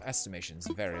 you know, estimations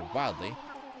vary wildly.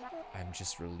 I'm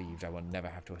just relieved I will never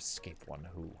have to escape one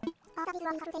who...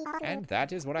 And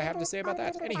that is what I have to say about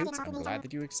that. Anywho, I'm glad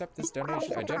that you accept this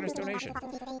donation, a generous donation.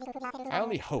 I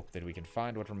only hope that we can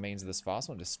find what remains of this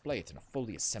fossil and display it in a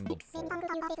fully assembled form.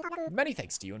 Many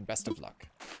thanks to you and best of luck.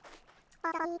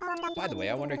 By the way,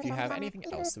 I wonder if you have anything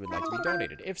else that would like to be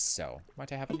donated. If so,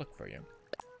 might I have a look for you?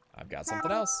 I've got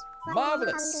something else.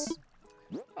 Marvelous!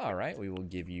 Alright, we will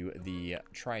give you the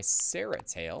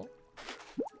Triceratail.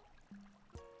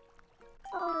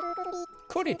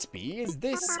 Could it be? Is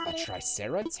this a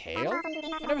Triceratail?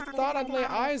 I never thought I'd lay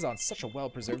eyes on such a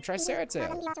well-preserved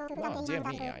Triceratail. Well, dear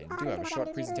me, I do have a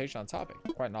short presentation on the topic.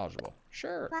 Quite knowledgeable.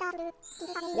 Sure.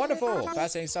 Wonderful!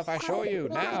 Fascinating stuff I show you.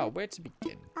 Now, where to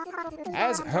begin?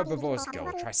 As herbivores go,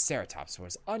 Triceratops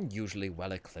was unusually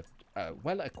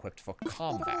well-equipped for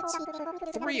combat.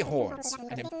 3 horns,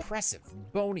 an impressive,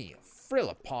 bony frill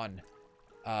upon...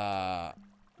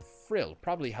 frill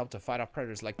probably helped to fight off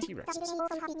predators like T-Rexes.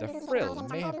 The frill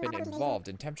may have been involved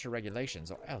in temperature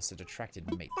regulations, or else it attracted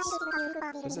mates.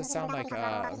 Does it sound like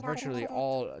virtually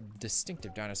all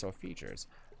distinctive dinosaur features,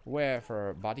 where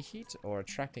for body heat or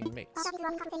attracting mates?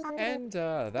 And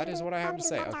that is what I have to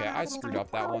say. Okay, I screwed up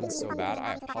that one so bad.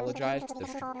 I apologize to the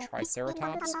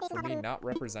Triceratops for me not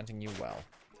representing you well.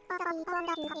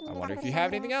 I wonder if you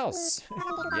have anything else.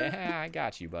 Yeah, I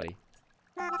got you, buddy.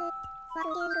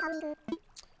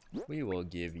 We will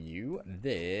give you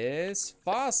this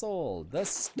fossil, the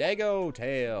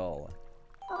Stegotail.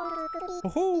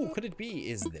 Oh, could it be?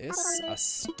 Is this a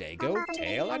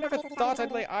Stegotail? I never thought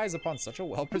I'd lay eyes upon such a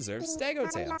well-preserved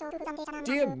Stegotail.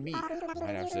 Dear me, I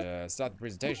might have to start the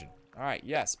presentation. All right,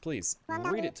 yes, please,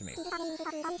 read it to me.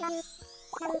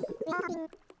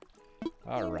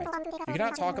 All right. You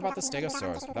cannot talk about the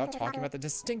Stegosaurus without talking about the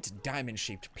distinct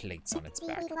diamond-shaped plates on its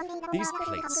back. These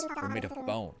plates were made of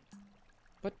bone,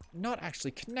 but not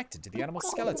actually connected to the animal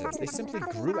skeletons. They simply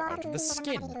grew out of the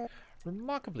skin.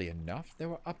 Remarkably enough, they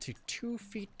were up to 2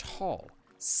 feet tall,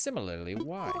 similarly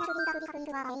wide.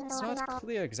 It's not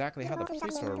clear exactly how the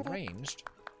plates were arranged,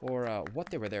 or what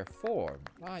they were there for.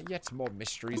 Yet more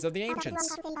mysteries of the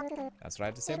ancients. That's what I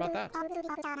have to say about that.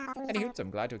 Anywho,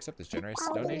 I'm glad to accept this generous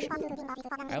donation.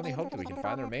 I only hope that we can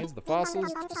find the remains of the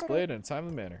fossils displayed in a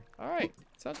timely manner. Alright,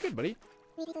 sounds good, buddy.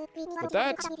 With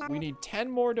that, we need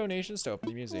 10 more donations to open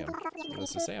the museum.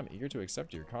 Needless to say, I'm eager to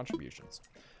accept your contributions.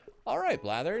 Alright,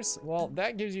 Blathers. Well,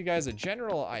 that gives you guys a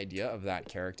general idea of that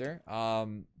character.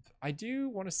 I do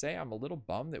want to say I'm a little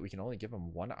bummed that we can only give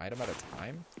him 1 item at a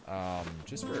time.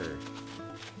 Just for,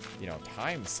 you know,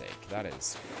 time's sake. That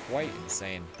is quite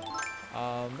insane.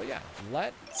 But yeah,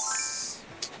 let's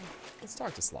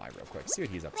talk to Sly real quick. See what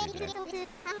he's up to today.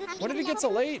 When did it get so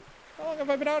late? How long have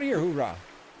I been out here? Hoorah!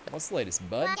 What's the latest,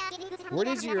 bud? Word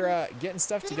is you're getting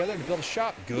stuff together to build a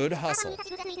shop. Good hustle.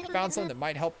 Found something that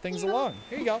might help things along.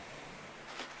 Here you go.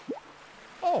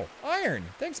 Oh, iron.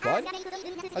 Thanks, bud.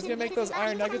 I was gonna make those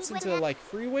iron nuggets into like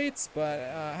free weights, but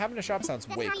having a shop sounds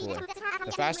way cooler.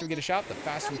 The faster we get a shop, the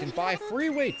faster we can buy free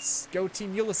weights. Go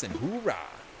Team Yullison. Hoorah.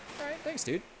 All right, thanks,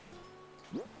 dude.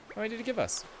 How many did he give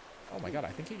us? Oh my god, I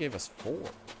think he gave us 4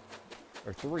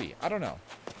 or 3. I don't know.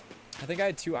 I think I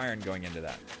had 2 iron going into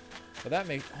that. Well, that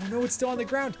may, oh no, it's still on the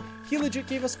ground. He legit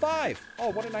gave us 5. Oh,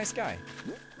 what a nice guy.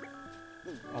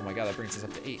 Oh my God, that brings us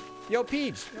up to 8. Yo,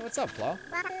 Peach, yo, what's up, Flo?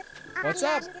 What's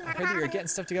up? I heard that you're getting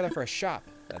stuff together for a shop.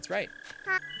 That's right.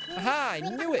 Aha, I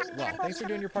knew it. Well, thanks for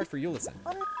doing your part for Yullison.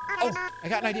 Oh, I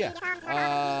got an idea.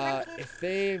 If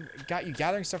they got you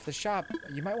gathering stuff for the shop,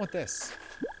 you might want this.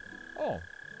 Oh,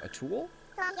 a tool?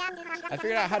 I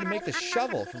figured out how to make the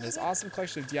shovel from this awesome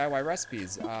collection of DIY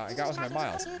recipes I got with my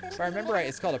miles. If I remember right,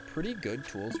 it's called a Pretty Good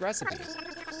Tools Recipe.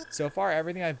 So far,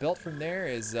 everything I built from there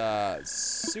is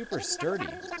super sturdy.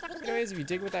 Anyways, if you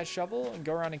dig with that shovel and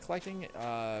go around and collecting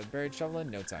buried shovel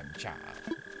in no time. Cha.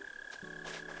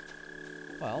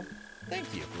 Well,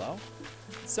 thank you, Flo.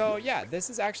 So yeah, this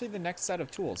is actually the next set of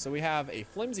tools. So we have a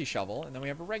flimsy shovel and then we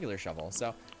have a regular shovel.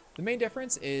 So the main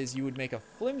difference is you would make a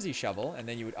flimsy shovel and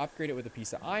then you would upgrade it with a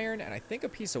piece of iron and I think a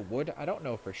piece of wood. I don't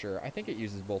know for sure. I think it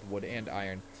uses both wood and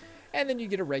iron. And then you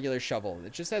get a regular shovel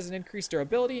that just has an increased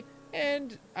durability.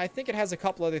 And I think it has a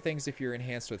couple other things if you're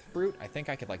enhanced with fruit. I think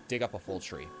I could like dig up a full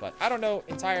tree, but I don't know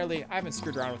entirely. I haven't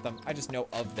screwed around with them. I just know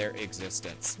of their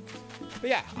existence. But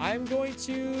yeah, I'm going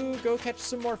to go catch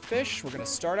some more fish. We're going to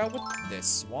start out with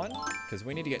this one because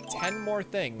we need to get 10 more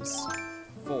things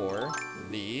for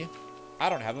the... I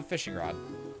don't have a fishing rod.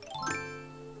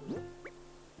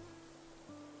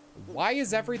 Why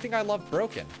is everything I love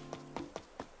broken?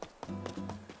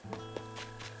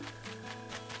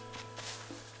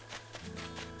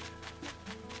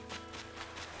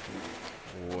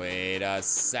 Wait a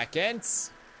second.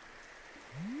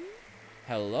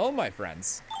 Hello, my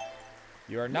friends.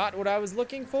 You are not what I was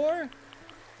looking for,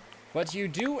 but you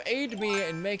do aid me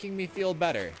in making me feel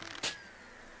better.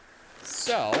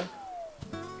 So,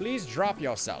 please drop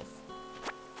yourself.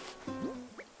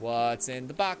 What's in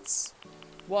the box?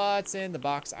 What's in the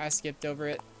box? I skipped over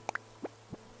it.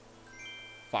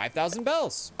 5,000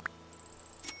 bells.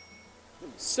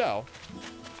 So,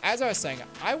 as I was saying,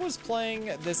 I was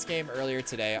playing this game earlier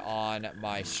today on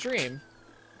my stream,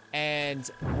 and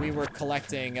we were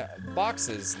collecting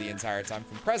boxes the entire time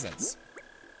from presents.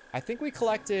 I think we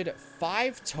collected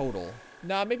 5 total.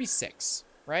 Nah, maybe 6,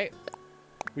 right?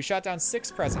 We shot down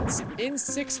 6 presents. In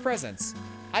 6 presents,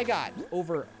 I got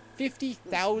over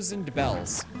 50,000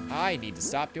 bells. I need to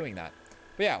stop doing that.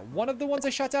 But yeah, one of the ones I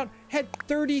shot down had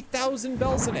 30,000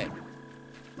 bells in it.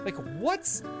 Like,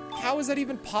 what? How is that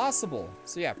even possible?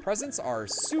 So yeah, presents are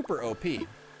super OP. Do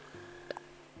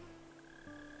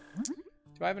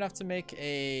I have enough to make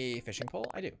a fishing pole?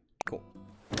 I do. Cool.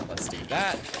 Let's do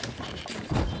that.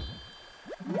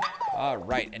 All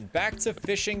right, and back to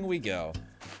fishing we go.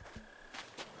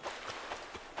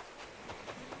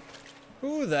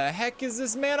 Who the heck is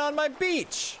this man on my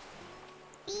beach?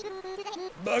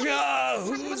 Bugger,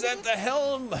 who's at the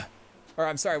helm? Or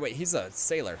I'm sorry, wait, he's a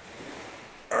sailor.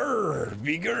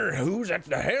 Bigger, who's at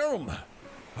the helm?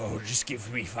 Oh, just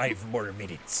give me 5 more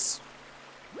minutes.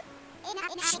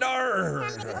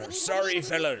 Snarr! Sorry,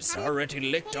 fellas, already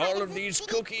licked all of these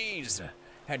cookies.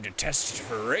 Had to test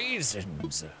for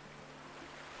raisins.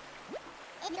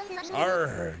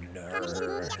 Arr,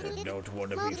 don't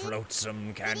want to be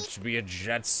floatsome, can't be a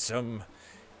jetsome.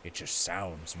 It just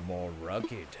sounds more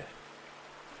rugged.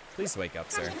 Please wake up,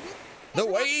 sir. The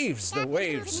waves,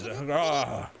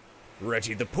 ah.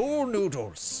 Ready the pool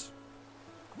noodles.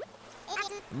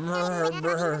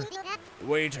 Brr.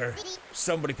 Waiter,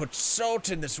 somebody put salt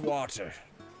in this water.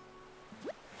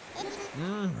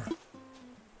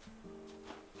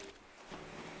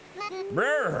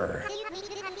 Brr.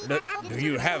 Do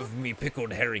you have me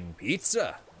pickled herring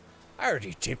pizza? I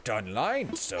already tipped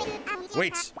online, so...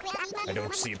 Wait, I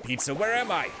don't see a pizza. Where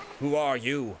am I? Who are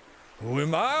you? Who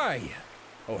am I?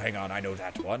 Oh, hang on, I know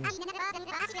that one.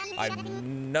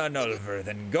 I'm none other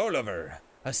than Gulliver,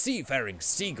 a seafaring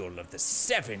seagull of the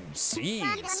 7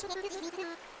 seas.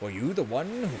 Were you the one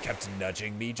who kept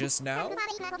nudging me just now?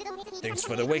 Thanks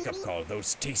for the wake-up call.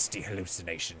 Those tasty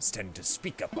hallucinations tend to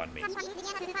speak up on me.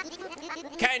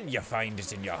 Can you find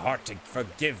it in your heart to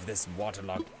forgive this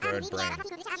waterlogged bird brain?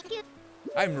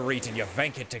 I'm rating your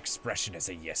Vankit expression as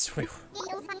a yes. Whew.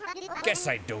 Guess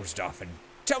I dozed off and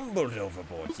tumbled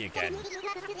overboard again.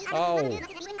 Oh,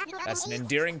 that's an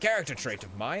endearing character trait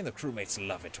of mine. The crewmates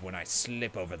love it when I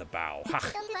slip over the bow.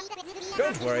 Ha!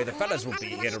 Don't worry, the fellas will be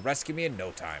here to rescue me in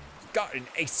no time. Got an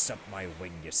ace up my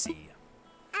wing, you see.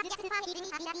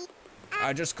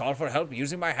 I just called for help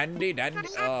using my handy dandy.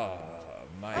 Oh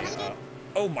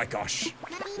my gosh.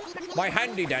 My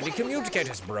handy dandy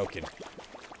communicator's broken.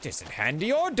 It isn't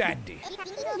handy or dandy.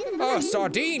 Oh,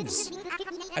 sardines!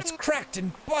 It's cracked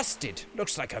and busted.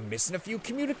 Looks like I'm missing a few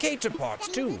communicator parts,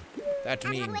 too. That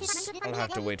means I'll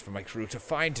have to wait for my crew to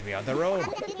find me on their own.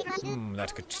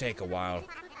 That could take a while.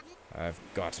 I've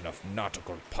got enough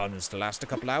nautical puns to last a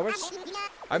couple hours.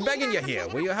 I'm begging you here,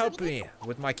 will you help me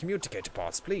with my communicator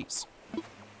parts, please?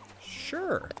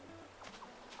 Sure.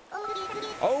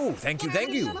 Oh, thank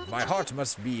you. My heart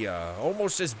must be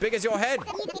almost as big as your head.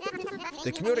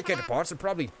 The communicator parts are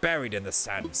probably buried in the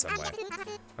sand somewhere.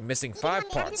 I'm missing 5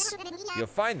 parts. You'll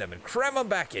find them and cram them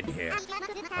back in here.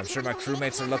 I'm sure my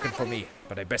crewmates are looking for me,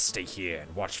 but I best stay here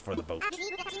and watch for the boat.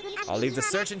 I'll leave the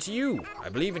searching to you. I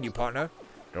believe in you, partner.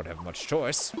 Don't have much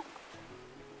choice.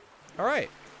 All right.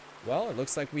 Well, it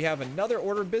looks like we have another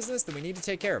order of business that we need to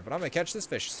take care of, but I'm gonna catch this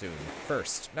fish soon.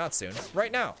 First, not soon,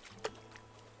 right now.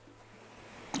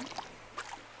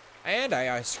 And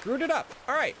I screwed it up.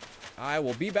 All right. I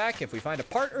will be back if we find a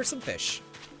part or some fish.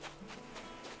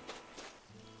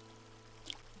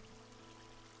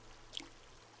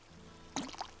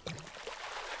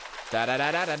 Da da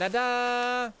da da da da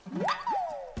da.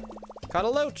 Caught a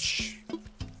loach.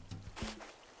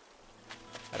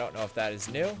 I don't know if that is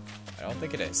new. I don't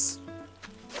think it is.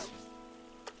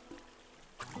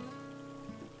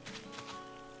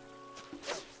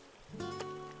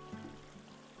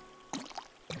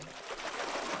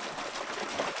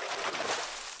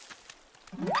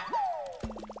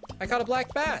 I caught a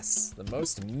black bass, the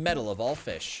most metal of all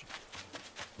fish.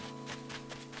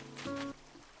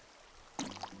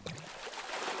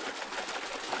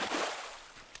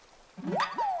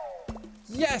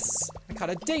 Yes! I caught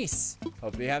a dace.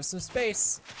 Hope we have some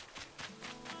space.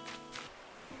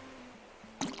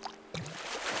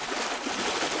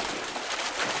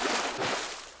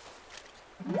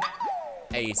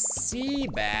 A sea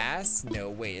bass? No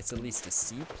way, it's at least a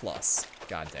C+.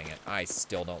 God dang it, I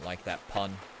still don't like that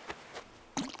pun.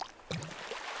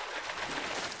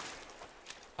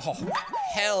 Oh,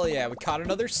 hell yeah, we caught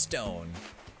another stone.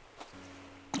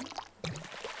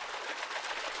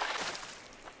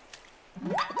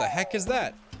 What the heck is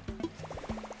that?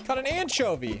 Caught an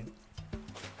anchovy.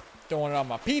 Don't want it on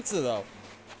my pizza though.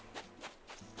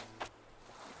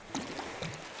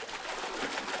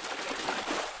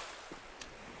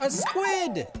 A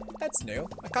squid! That's new.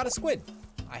 I caught a squid.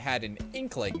 I had an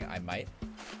inkling I might.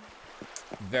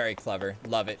 Very clever.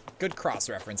 Love it. Good cross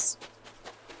reference.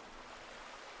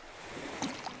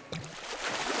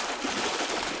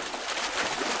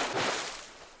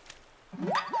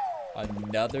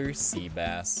 Another sea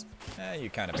bass.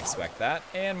 You kind of expect that.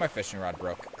 And my fishing rod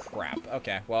broke. Crap.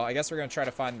 Okay, well, I guess we're gonna try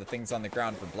to find the things on the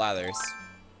ground for Blathers.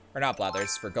 Or not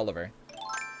Blathers, for Gulliver.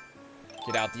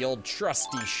 Get out the old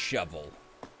trusty shovel.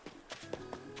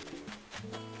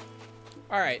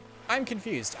 All right, I'm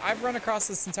confused. I've run across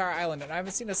this entire island and I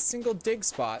haven't seen a single dig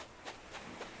spot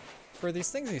for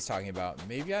these things he's talking about.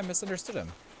 Maybe I misunderstood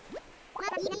him.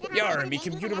 Yarn, me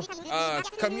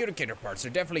communicator parts are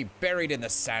definitely buried in the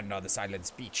sand on this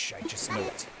island's beach. I just know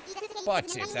it.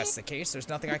 But if that's the case, there's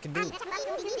nothing I can do.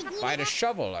 If I had a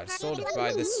shovel, I'd sold it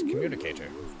by this communicator.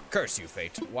 Curse you,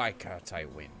 fate. Why can't I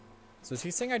win? So is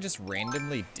he saying I just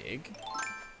randomly dig?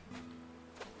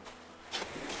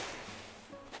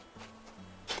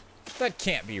 That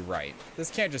can't be right. This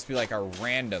can't just be like a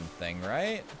random thing,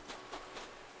 right?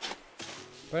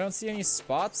 But I don't see any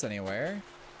spots anywhere.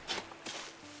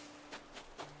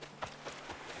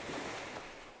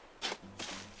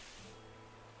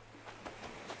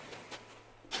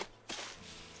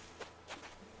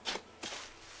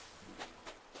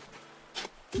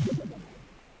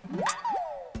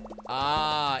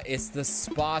 Ah, it's the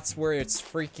spots where it's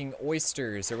freaking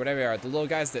oysters or whatever they are. The little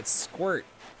guys that squirt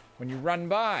when you run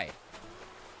by.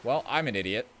 Well, I'm an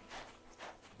idiot.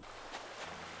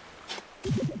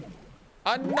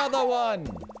 Another one!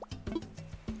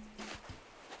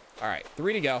 All right,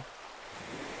 3 to go.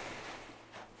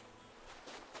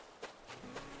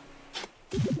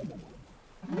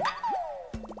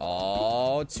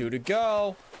 Oh, 2 to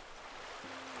go.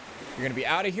 You're gonna be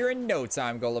out of here in no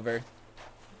time, Gulliver.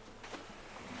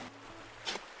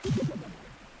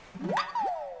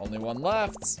 Only 1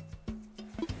 left.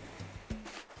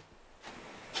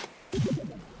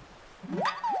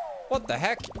 What the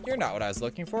heck? You're not what I was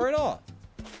looking for at all.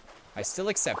 I still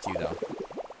accept you though.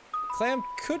 Clam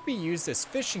could be used as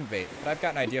fishing bait, but I've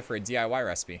got an idea for a DIY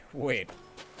recipe. Wait,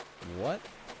 what?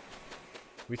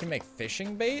 We can make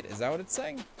fishing bait? Is that what it's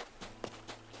saying?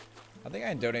 I think I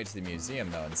can donate to the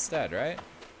museum though instead, right?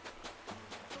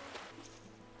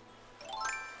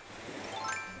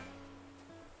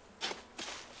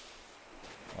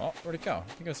 Oh, where'd it go? I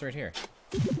think it goes right here.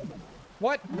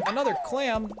 What? Another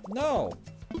clam? No.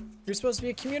 You're supposed to be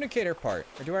a communicator part.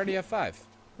 Or do I already have 5?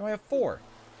 No, I have 4.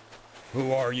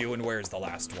 Who are you and where's the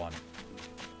last one?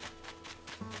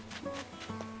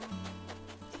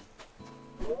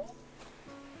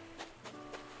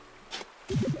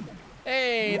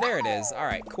 Hey, there it is. All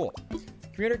right, cool.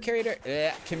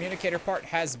 Communicator part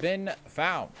has been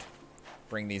found.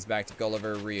 Bring these back to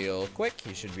Gulliver real quick.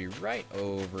 He should be right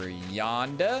over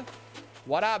yonder.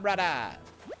 What up, brother?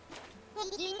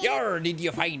 Yar, did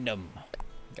you find them?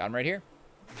 Got him right here.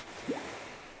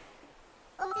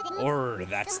 Or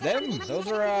that's them. Those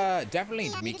are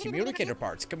definitely me communicator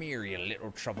parts. Come here, you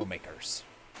little troublemakers.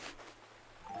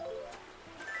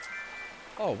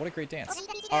 Oh, what a great dance.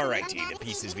 Alrighty, the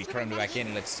pieces be crammed back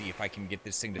in. Let's see if I can get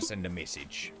this thing to send a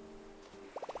message.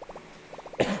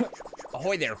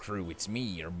 Ahoy there, crew. It's me,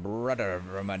 your brother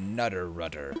from another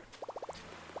rudder.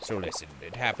 So listen,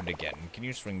 it happened again. Can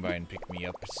you swing by and pick me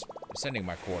up? Sending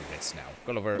my coordinates now.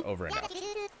 Gulliver, over and out.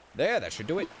 There, that should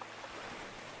do it.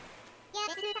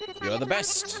 You're the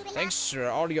best. Thanks for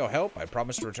all your help. I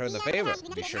promise to return the favor.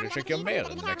 Be sure to check your mail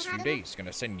in the next few days.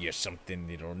 Gonna send you something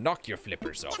that'll knock your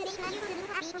flippers off.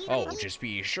 Oh, just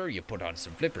be sure you put on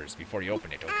some flippers before you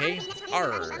open it, okay?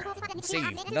 Arr! See,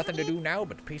 nothing to do now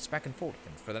but pace back and forth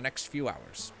for the next few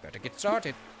hours. Better get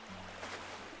started.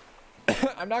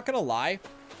 I'm not gonna lie.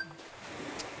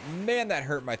 Man, that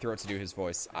hurt my throat to do his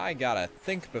voice. I gotta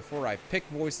think before I pick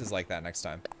voices like that next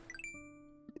time.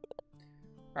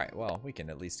 Alright, well, we can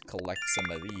at least collect some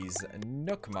of these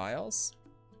Nook miles.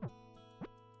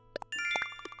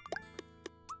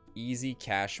 Easy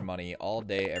cash money all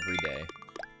day, every day.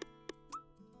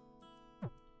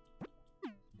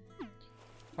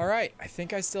 Alright, I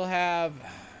think I still have,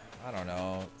 I don't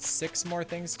know, 6 more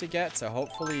things to get to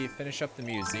hopefully finish up the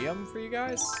museum for you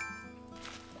guys.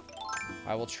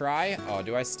 I will try. Oh,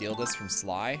 do I steal this from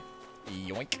Sly?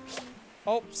 Yoink.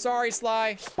 Oh, sorry,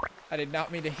 Sly. I did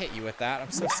not mean to hit you with that.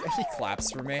 I'm so sorry. He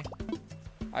claps for me.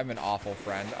 I'm an awful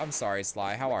friend. I'm sorry,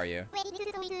 Sly. How are you?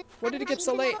 When did it get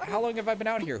so late? How long have I been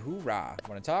out here? Hoorah.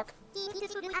 Want to talk?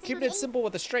 Keeping it simple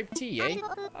with a striped tee, eh?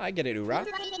 I get it, hoorah.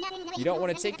 You don't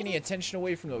want to take any attention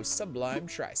away from those sublime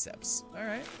triceps. All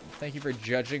right. Thank you for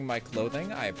judging my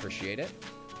clothing. I appreciate it.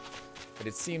 But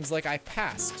it seems like I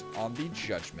passed on the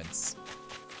judgments.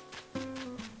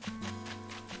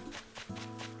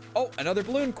 Oh, another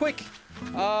balloon, quick!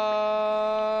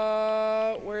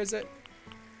 Where is it?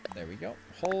 There we go.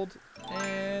 Hold,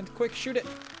 and quick, shoot it.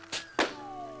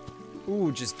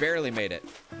 Ooh, just barely made it.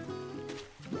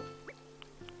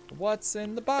 What's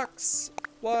in the box?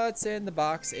 What's in the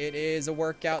box? It is a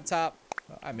workout top.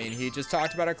 I mean, he just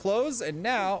talked about our clothes, and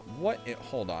now,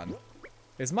 hold on.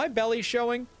 Is my belly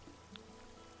showing?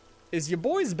 Is your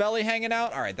boy's belly hanging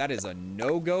out? All right, that is a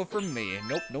no-go for me.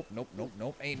 Nope, nope, nope, nope,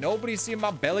 nope. Ain't nobody seeing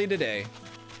my belly today.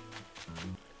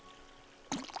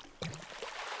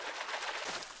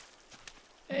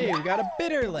 Hey, we got a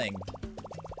bitterling.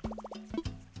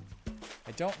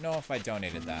 I don't know if I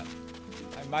donated that.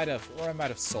 I might have, or I might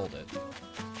have sold it.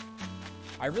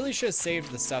 I really should have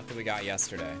saved the stuff that we got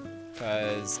yesterday,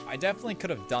 because I definitely could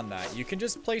have done that. You can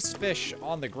just place fish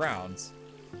on the ground.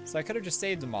 So I could have just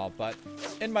saved them all, but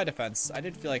in my defense, I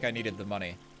did feel like I needed the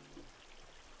money.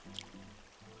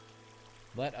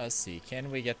 Let us see. Can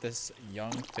we get this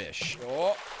young fish?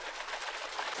 Oh!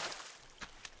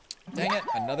 Dang it,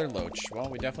 another loach. Well,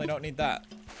 we definitely don't need that.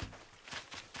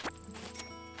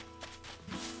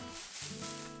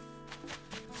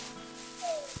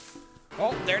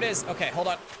 Oh, there it is. Okay, hold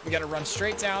on. We gotta run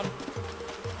straight down.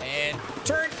 And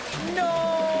turn. No!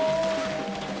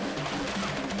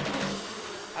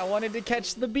 I wanted to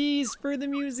catch the bees for the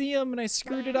museum, and I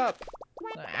screwed it up.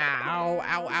 Ow,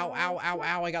 ow, ow, ow, ow,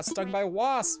 ow. I got stung by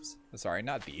wasps. Sorry,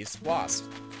 not bees, wasps.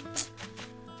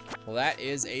 Well, that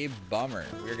is a bummer.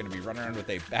 We're going to be running around with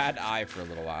a bad eye for a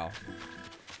little while.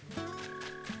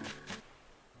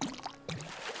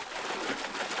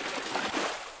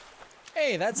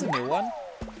 Hey, that's a new one.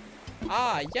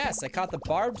 Ah, yes, I caught the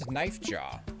barbed knife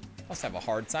jaw. Must have a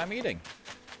hard time eating.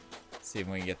 Let's see if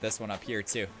we can get this one up here,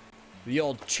 too. The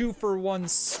old 2-for-1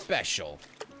 special.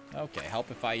 Okay, help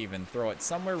if I even throw it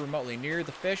somewhere remotely near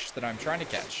the fish that I'm trying to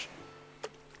catch.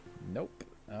 Nope.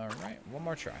 All right, one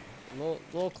more try. A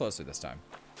little closer this time.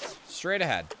 Straight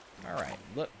ahead. All right,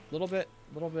 little bit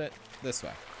this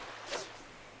way.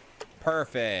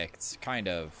 Perfect, kind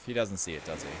of. He doesn't see it,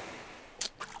 does he?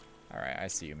 All right, I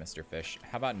see you, Mr. Fish.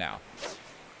 How about now?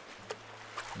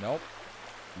 Nope.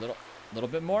 Little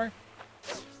bit more.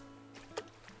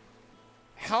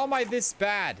 How am I this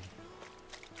bad?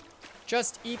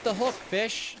 Just eat the hook,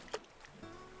 fish.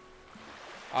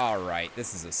 All right,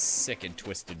 this is a sick and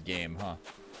twisted game, huh?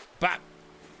 Bap!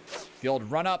 The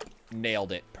old run up,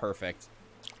 nailed it, perfect.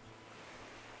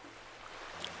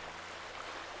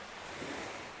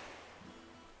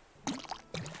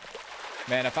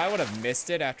 Man, if I would have missed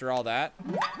it after all that,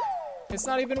 It's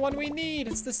not even one we need.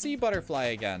 It's the sea butterfly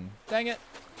again. Dang it.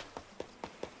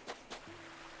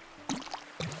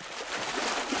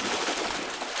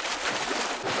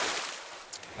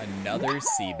 Another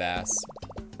sea bass.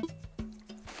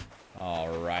 All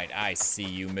right, I see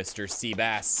you, Mr. Sea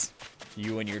Bass.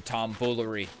 You and your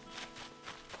tomfoolery.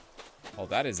 Oh,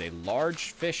 that is a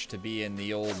large fish to be in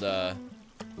the old,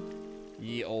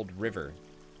 river.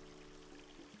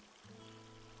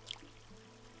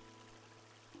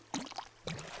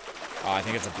 Oh, I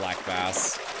think it's a black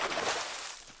bass.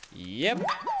 Yep.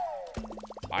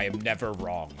 I am never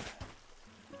wrong.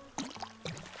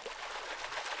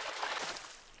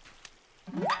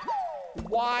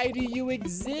 Why do you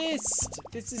exist?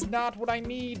 This is not what I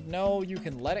need. No, you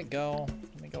can let it go.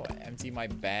 Let me go empty my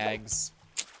bags.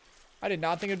 I did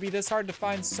not think it'd be this hard to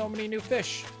find so many new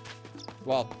fish.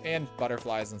 Well, and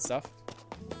butterflies and stuff.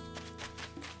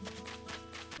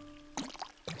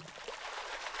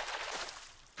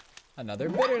 Another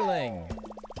bitterling.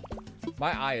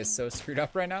 My eye is so screwed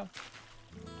up right now.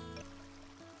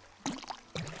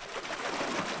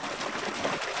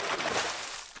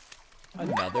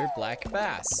 Another black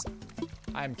bass.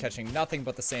 I'm catching nothing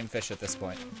but the same fish at this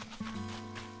point.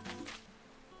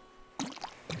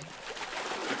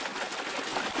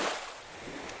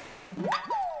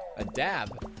 A dab?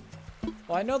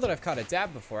 Well, I know that I've caught a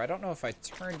dab before. I don't know if I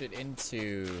turned it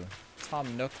into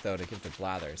Tom Nook, though, to give to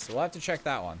Blathers. So we'll have to check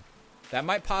that one. That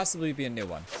might possibly be a new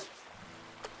one.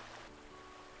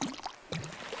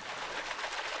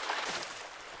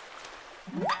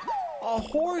 A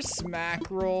horse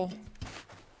mackerel.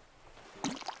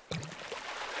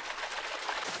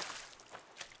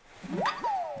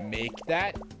 Make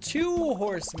that 2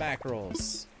 horse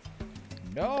mackerels.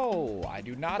 No, I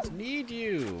do not need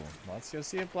you. Let's go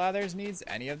see if Blathers needs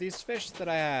any of these fish that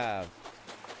I have.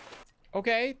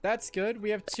 Okay, that's good. We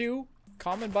have 2.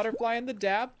 Common butterfly and the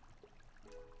dab.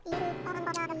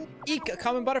 Eek, a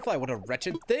common butterfly. What a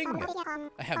wretched thing.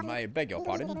 I beg your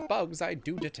pardon. Bugs, I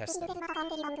do detest them.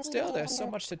 Still, there's so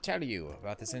much to tell you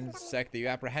about this insect that you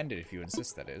apprehended, if you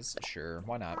insist, that is. Sure,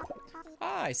 why not?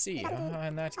 Ah, I see.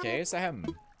 In that case,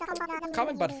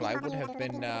 common butterfly would have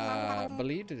been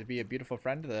believed to be a beautiful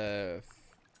friend, the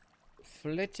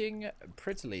flitting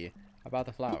prettily about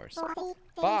the flowers.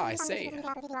 Bah, I say,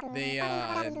 they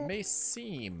may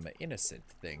seem innocent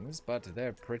things, but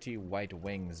they're pretty white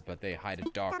wings, but they hide a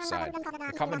dark side.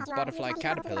 The common butterfly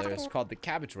caterpillar is called the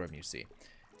cabbage worm, you see,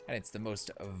 and it's the most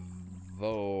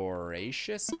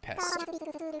voracious pest.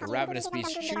 The ravenous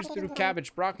beast chews through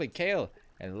cabbage, broccoli, kale,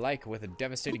 and like with a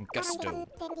devastating gusto.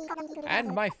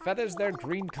 And my feathers, their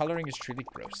green coloring is truly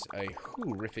gross. A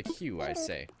horrific hue, I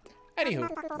say. Anywho,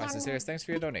 my sincerest thanks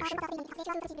for your donation.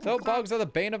 Though bugs are the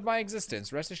bane of my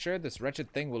existence, rest assured this wretched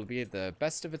thing will be the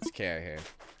best of its care here.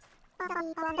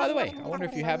 By the way, I wonder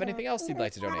if you have anything else you'd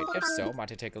like to donate. If so,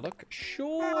 might I take a look?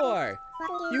 Sure!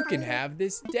 You can have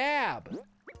this dab.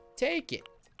 Take it.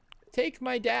 Take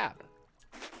my dab.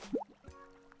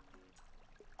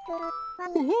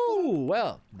 Woohoo!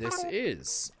 Well, this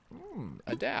is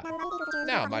a dab.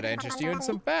 Now, might I interest you in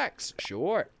some facts?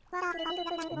 Sure.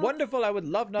 Wonderful, I would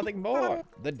love nothing more.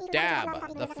 The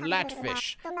dab, the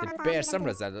flatfish, that bears some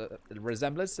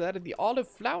resemblance to that of the olive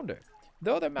flounder,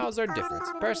 though their mouths are different.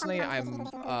 Personally, I'm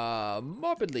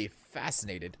morbidly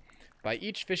fascinated by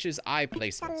each fish's eye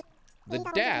placement. The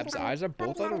dab's eyes are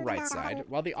both on the right side,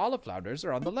 while the olive flounders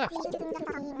are on the left.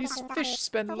 These fish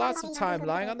spend lots of time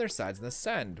lying on their sides in the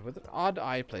sand, with an odd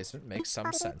eye placement makes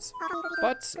some sense.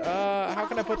 But, how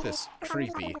can I put this?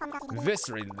 Creepy,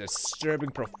 viscerally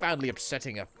disturbing, profoundly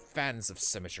upsetting of fans of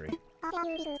symmetry.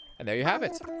 And there you have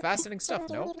it. Fascinating stuff,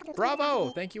 no?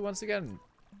 Bravo! Thank you once again.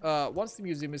 Once the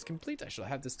museum is complete, I shall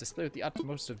have this displayed with the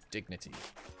utmost of dignity.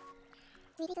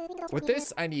 With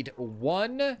this, I need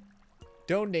 1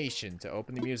 donation to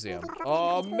open the museum.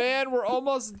 Oh man, we're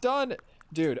almost done.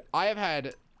 Dude, I'm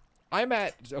at,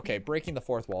 okay, breaking the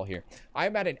 4th wall here.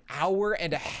 I'm at 1.5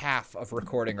 hours of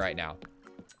recording right now.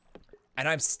 And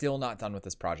I'm still not done with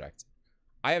this project.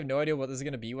 I have no idea what this is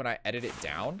gonna be when I edit it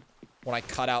down. When I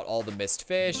cut out all the missed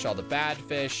fish, all the bad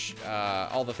fish,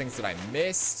 all the things that I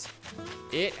missed.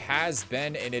 It has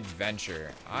been an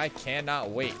adventure. I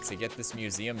cannot wait to get this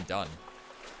museum done.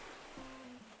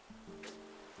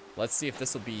 Let's see if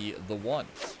this will be the one.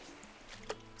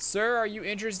 Sir, are you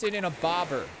interested in a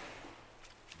bobber?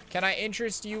 Can I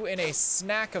interest you in a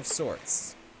snack of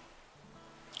sorts?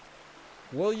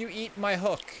 Will you eat my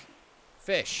hook?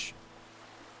 Fish.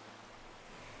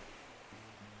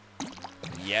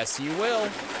 Yes, you will.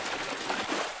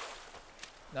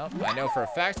 Nope, I know for a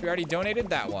fact we already donated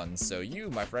that one. So you,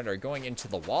 my friend, are going into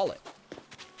the wallet.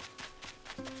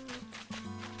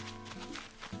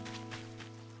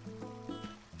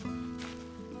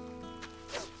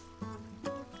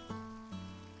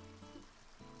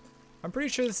 I'm pretty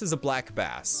sure this is a black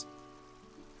bass.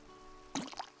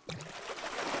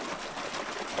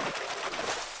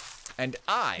 And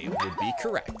I would be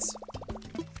correct.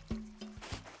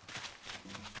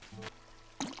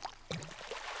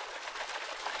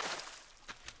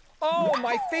 Oh,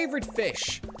 my favorite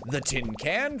fish, the tin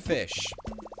can fish.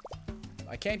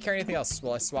 I can't carry anything else.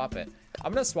 Will I swap it?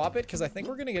 I'm gonna swap it because I think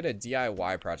we're gonna get a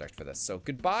DIY project for this. So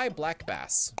goodbye, black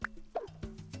bass.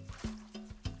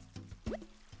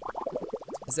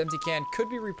 This empty can could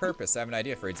be repurposed. I have an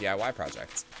idea for a DIY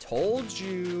project. Told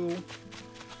you.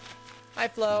 Hi,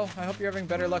 Flo. I hope you're having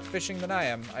better luck fishing than I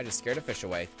am. I just scared a fish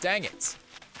away. Dang it.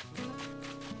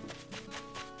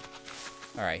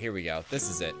 All right, here we go. This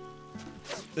is it.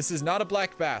 This is not a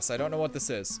black bass. I don't know what this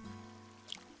is.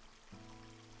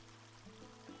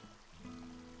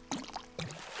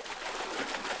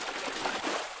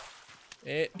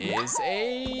 It is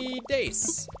a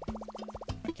dace.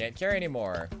 I can't carry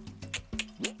anymore.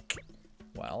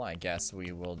 Well, I guess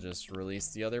we will just release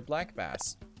the other black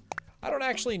bass. I don't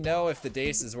actually know if the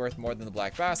dace is worth more than the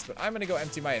black bass, but I'm gonna go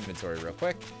empty my inventory real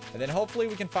quick, and then hopefully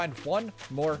we can find one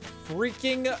more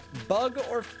freaking bug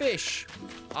or fish.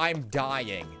 I'm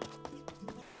dying.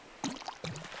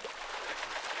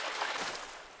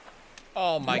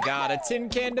 Oh my god, a tin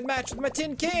can to match with my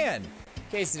tin can. In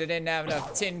case I didn't have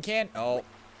enough tin can. Oh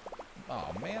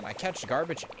man, I catch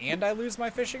garbage and I lose my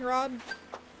fishing rod?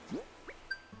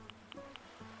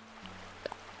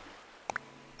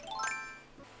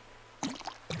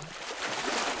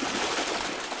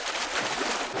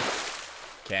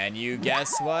 Can you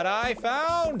guess what I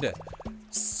found?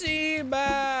 Sea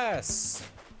bass.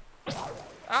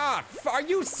 Ah, are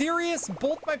you serious?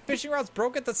 Both my fishing rods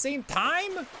broke at the same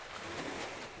time?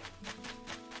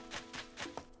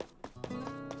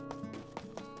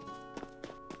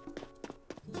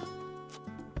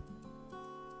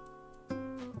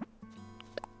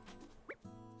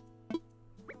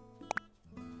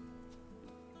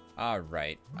 All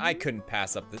right, I couldn't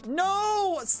pass up this.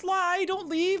 No, Sly, don't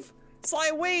leave.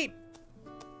 Sly, wait.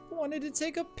 I wanted to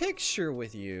take a picture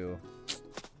with you.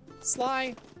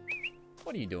 Sly,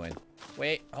 what are you doing?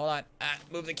 Wait, hold on.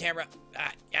 Move the camera.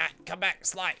 Come back,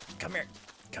 Sly. Come here.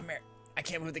 Come here. I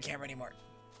can't move the camera anymore.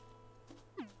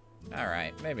 All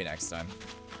right, maybe next time.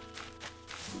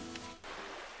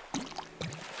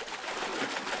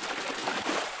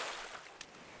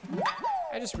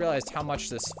 I just realized how much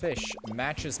this fish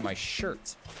matches my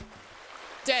shirt.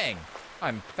 Dang,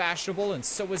 I'm fashionable and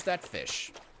so is that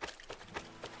fish.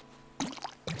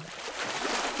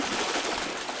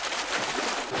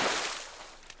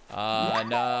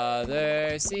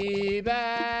 Another sea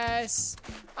bass.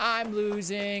 I'm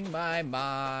losing my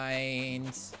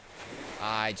mind.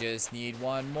 I just need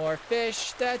one more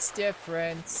fish that's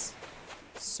different,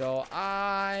 so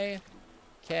I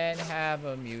can have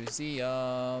a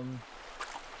museum.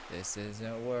 This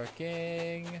isn't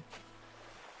working.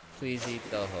 Please eat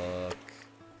the hook.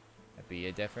 Be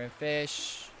a different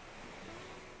fish.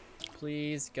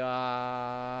 Please,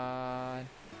 God.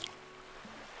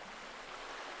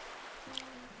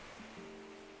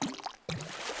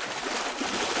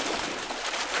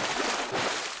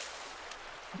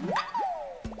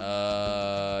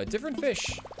 Different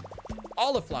fish.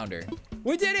 Olive flounder.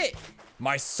 We did it!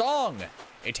 My song!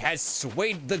 It has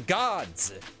swayed the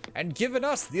gods and given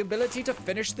us the ability to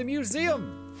finish the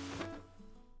museum.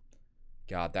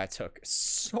 God, that took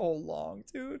so long,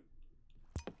 dude.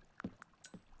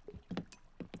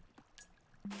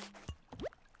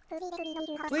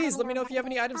 Please let me know if you have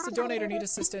any items to donate or need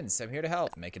assistance. I'm here to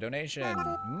help. Make a donation.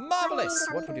 Marvelous!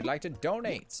 What would you like to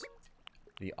donate?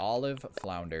 The olive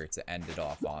flounder to end it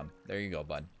off on. There you go,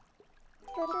 bud.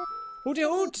 Hooty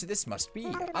hoot! This must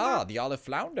be. Ah, the olive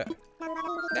flounder.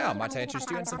 Now, might I interest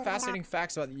you in some fascinating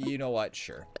facts about, you know what?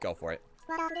 Sure, go for it.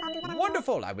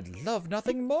 Wonderful! I would love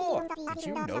nothing more. Did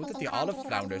you know that the olive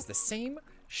flounder is the same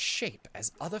shape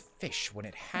as other fish when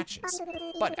it hatches?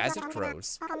 But as it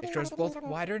grows both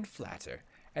wider and flatter.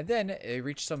 And then it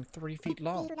reaches some 3 feet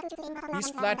long. These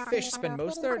flat fish spend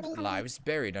most of their lives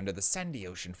buried under the sandy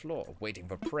ocean floor, waiting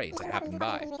for prey to happen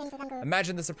by.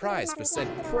 Imagine the surprise for said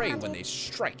prey when they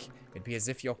strike. It'd be as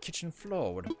if your kitchen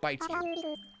floor were to bite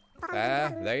you.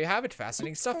 There you have it.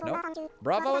 Fascinating stuff, no?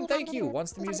 Bravo and thank you.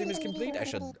 Once the museum is complete, I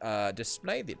shall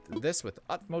display this with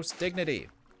utmost dignity.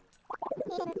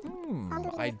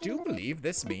 I do believe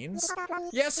this means...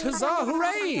 Yes, huzzah,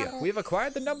 hooray! We have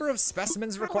acquired the number of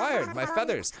specimens required. My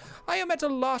feathers. I am at a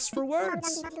loss for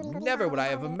words. Never would I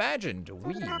have imagined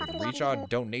we would reach our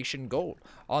donation goal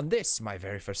on this, my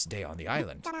very first day on the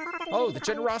island. Oh, the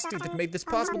generosity that made this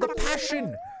possible. The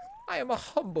passion! I am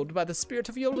humbled by the spirit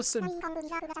of Yullison.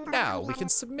 Now we can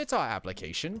submit our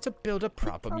application to build a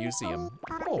proper museum.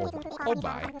 Oh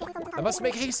my. I must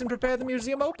make haste and prepare the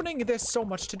museum opening. There's so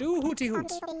much to do, hooty hoot.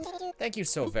 Thank you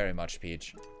so very much,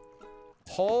 Peach.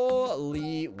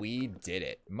 Holy, we did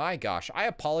it. My gosh, I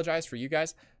apologize for you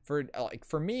guys.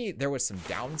 For me, there was some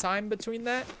downtime between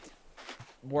that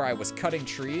where I was cutting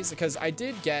trees because I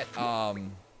did get,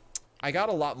 I got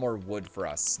a lot more wood for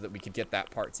us so that we could get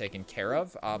that part taken care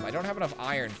of. I don't have enough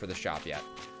iron for the shop yet,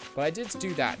 but I did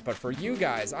do that. But for you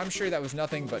guys, I'm sure that was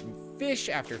nothing but fish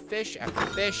after fish after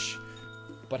fish.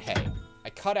 But hey,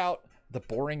 I cut out the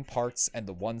boring parts and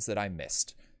the ones that I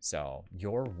missed. So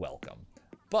you're welcome.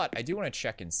 But I do want to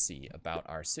check and see about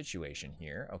our situation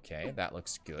here. Okay, that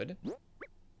looks good.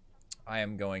 I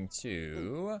am going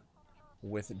to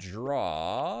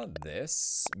withdraw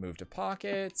this, move to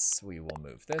pockets. We will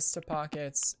move this to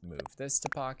pockets, move this to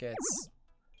pockets.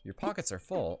 Your pockets are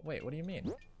full. Wait, what do you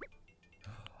mean?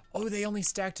 Oh, they only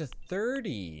stack to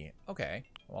 30. Okay,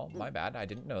 well, my bad. I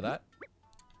didn't know that.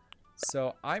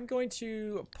 So I'm going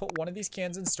to put one of these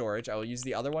cans in storage. I will use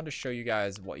the other one to show you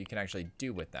guys what you can actually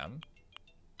do with them.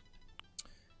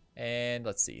 And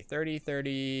let's see, 30,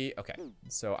 30. Okay,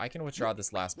 so I can withdraw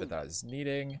this last bit that I was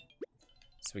needing.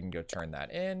 So we can go turn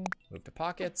that in, move to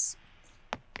pockets.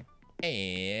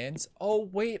 And, oh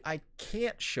wait, I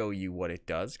can't show you what it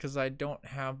does because I don't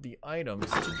have the items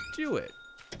to do it.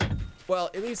 Well,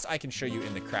 at least I can show you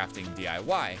in the crafting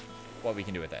DIY what we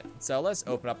can do with it. So let's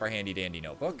open up our handy dandy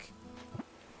notebook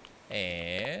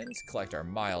and collect our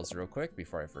miles real quick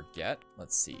before I forget.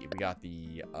 Let's see, we got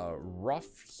the rough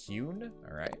hewn.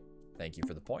 All right, thank you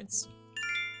for the points.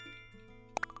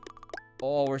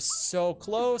 Oh, we're so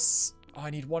close. Oh, I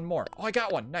need one more. Oh, I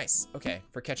got one. Nice. Okay,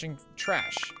 for catching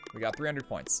trash, we got 300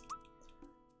 points.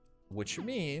 Which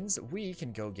means we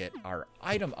can go get our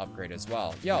item upgrade as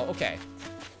well. Yo, okay.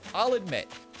 I'll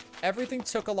admit, everything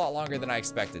took a lot longer than I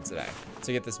expected today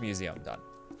to get this museum done.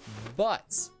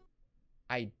 But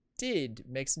I did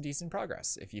make some decent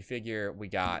progress. If you figure we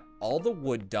got all the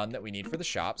wood done that we need for the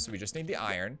shop, so we just need the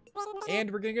iron, and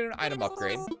we're gonna get an item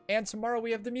upgrade, and tomorrow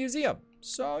we have the museum.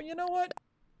 So, you know what?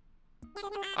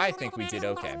 I think we did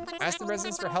okay. Ask the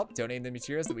residents for help donating the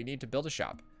materials that we need to build a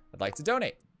shop. I'd like to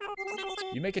donate.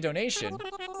 You make a donation.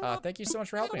 Thank you so much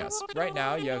for helping us. Right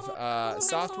now, you have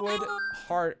softwood,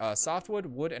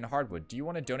 wood, and hardwood. Do you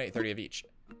want to donate 30 of each?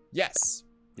 Yes.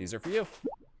 These are for you.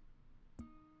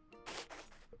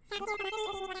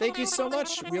 Thank you so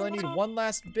much. We only need one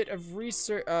last bit of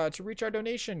research to reach our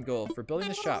donation goal for building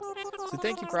the shop. So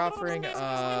thank you for offering,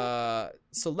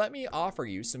 so let me offer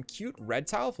you some cute red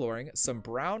tile flooring, some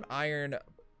brown iron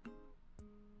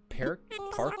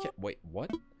parquet, wait, what?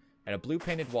 And a blue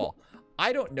painted wall.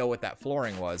 I don't know what that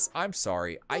flooring was. I'm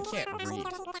sorry, I can't read.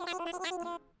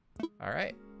 All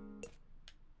right.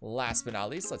 Last but not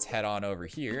least, let's head on over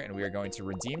here and we are going to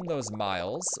redeem those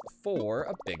miles for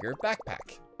a bigger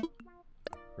backpack.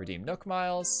 Redeem Nook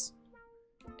miles.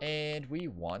 And we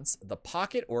want the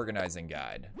pocket organizing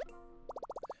guide.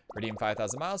 Redeem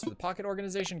 5,000 miles for the pocket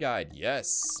organization guide.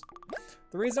 Yes.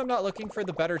 The reason I'm not looking for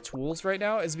the better tools right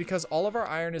now is because all of our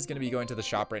iron is going to be going to the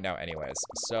shop right now anyways.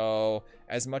 So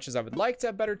as much as I would like to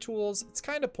have better tools, it's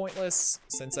kind of pointless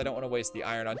since I don't want to waste the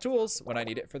iron on tools when I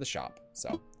need it for the shop.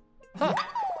 So,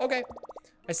 okay.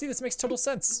 I see, this makes total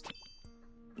sense.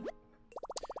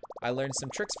 I learned some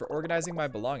tricks for organizing my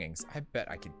belongings. I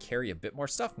bet I could carry a bit more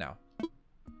stuff now.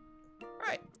 All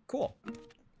right, cool.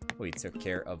 We took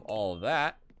care of all of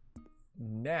that.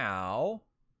 Now,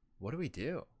 what do we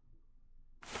do?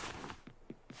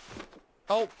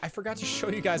 Oh, I forgot to show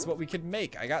you guys what we could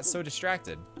make. I got so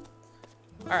distracted.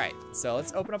 All right, so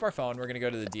let's open up our phone. We're gonna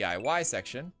go to the DIY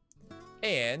section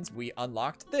and we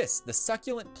unlocked this, the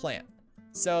succulent plant.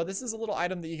 So this is a little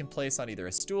item that you can place on either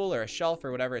a stool or a shelf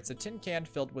or whatever. It's a tin can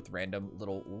filled with random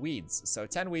little weeds. So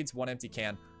 10 weeds, 1 empty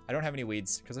can. I don't have any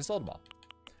weeds because I sold them all.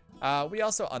 We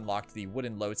also unlocked the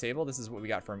wooden low table. This is what we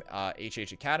got from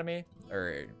HH Academy,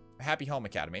 or Happy Home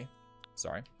Academy.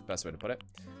 Sorry, best way to put it.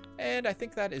 And I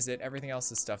think that is it. Everything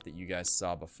else is stuff that you guys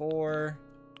saw before.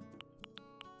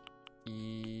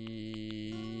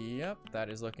 Yep, that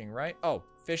is looking right. Oh,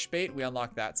 fish bait, we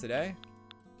unlocked that today.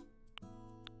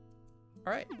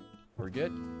 All right, we're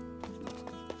good.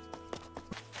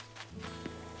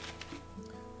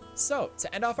 So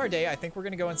to end off our day, I think we're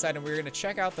gonna go inside and we're gonna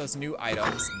check out those new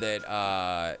items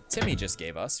that Timmy just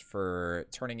gave us for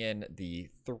turning in the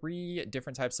 3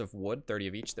 different types of wood, 30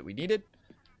 of each that we needed.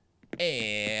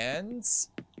 And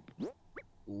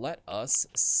let us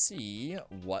see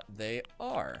what they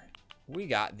are. We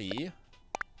got the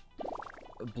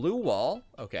blue wall.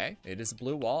 Okay, it is a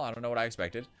blue wall. I don't know what I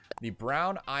expected. The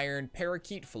brown iron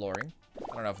parakeet flooring.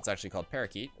 I don't know if it's actually called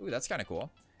parakeet. Ooh, that's kind of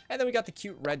cool. And then we got the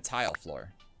cute red tile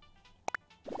floor.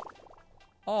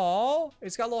 Oh,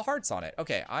 it's got little hearts on it.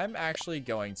 Okay, I'm actually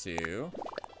going to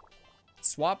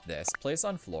swap this, place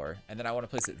on floor, and then I want to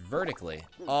place it vertically.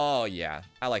 Oh, yeah,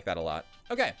 I like that a lot.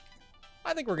 Okay,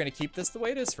 I think we're going to keep this the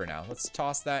way it is for now. Let's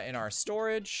toss that in our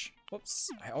storage. Whoops,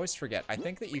 I always forget. I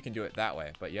think that you can do it that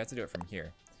way, but you have to do it from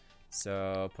here.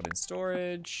 So put in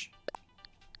storage.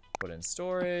 Put in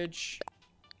storage.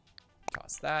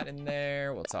 Toss that in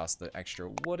there. We'll toss the extra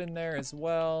wood in there as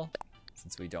well,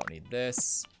 since we don't need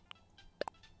this.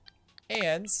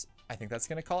 And I think that's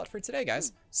gonna call it for today,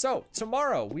 guys. So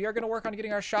tomorrow we are gonna work on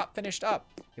getting our shop finished up.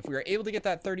 If we are able to get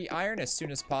that 30 iron as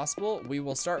soon as possible, we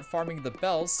will start farming the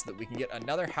bells so that we can get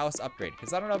another house upgrade.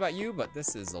 Because I don't know about you, but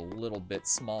this is a little bit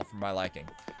small for my liking.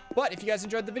 But if you guys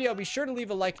enjoyed the video, be sure to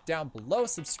leave a like down below.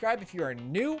 Subscribe if you are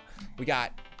new. We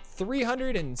got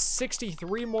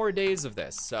 363 more days of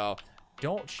this, so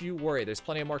don't you worry. There's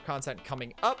plenty of more content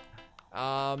coming up.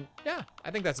 Yeah,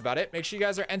 I think that's about it. Make sure you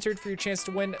guys are entered for your chance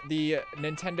to win the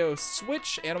Nintendo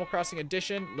Switch Animal Crossing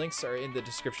Edition. Links are in the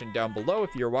description down below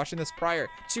if you're watching this prior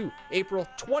to April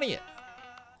 20th.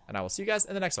 And I will see you guys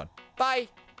in the next one. Bye!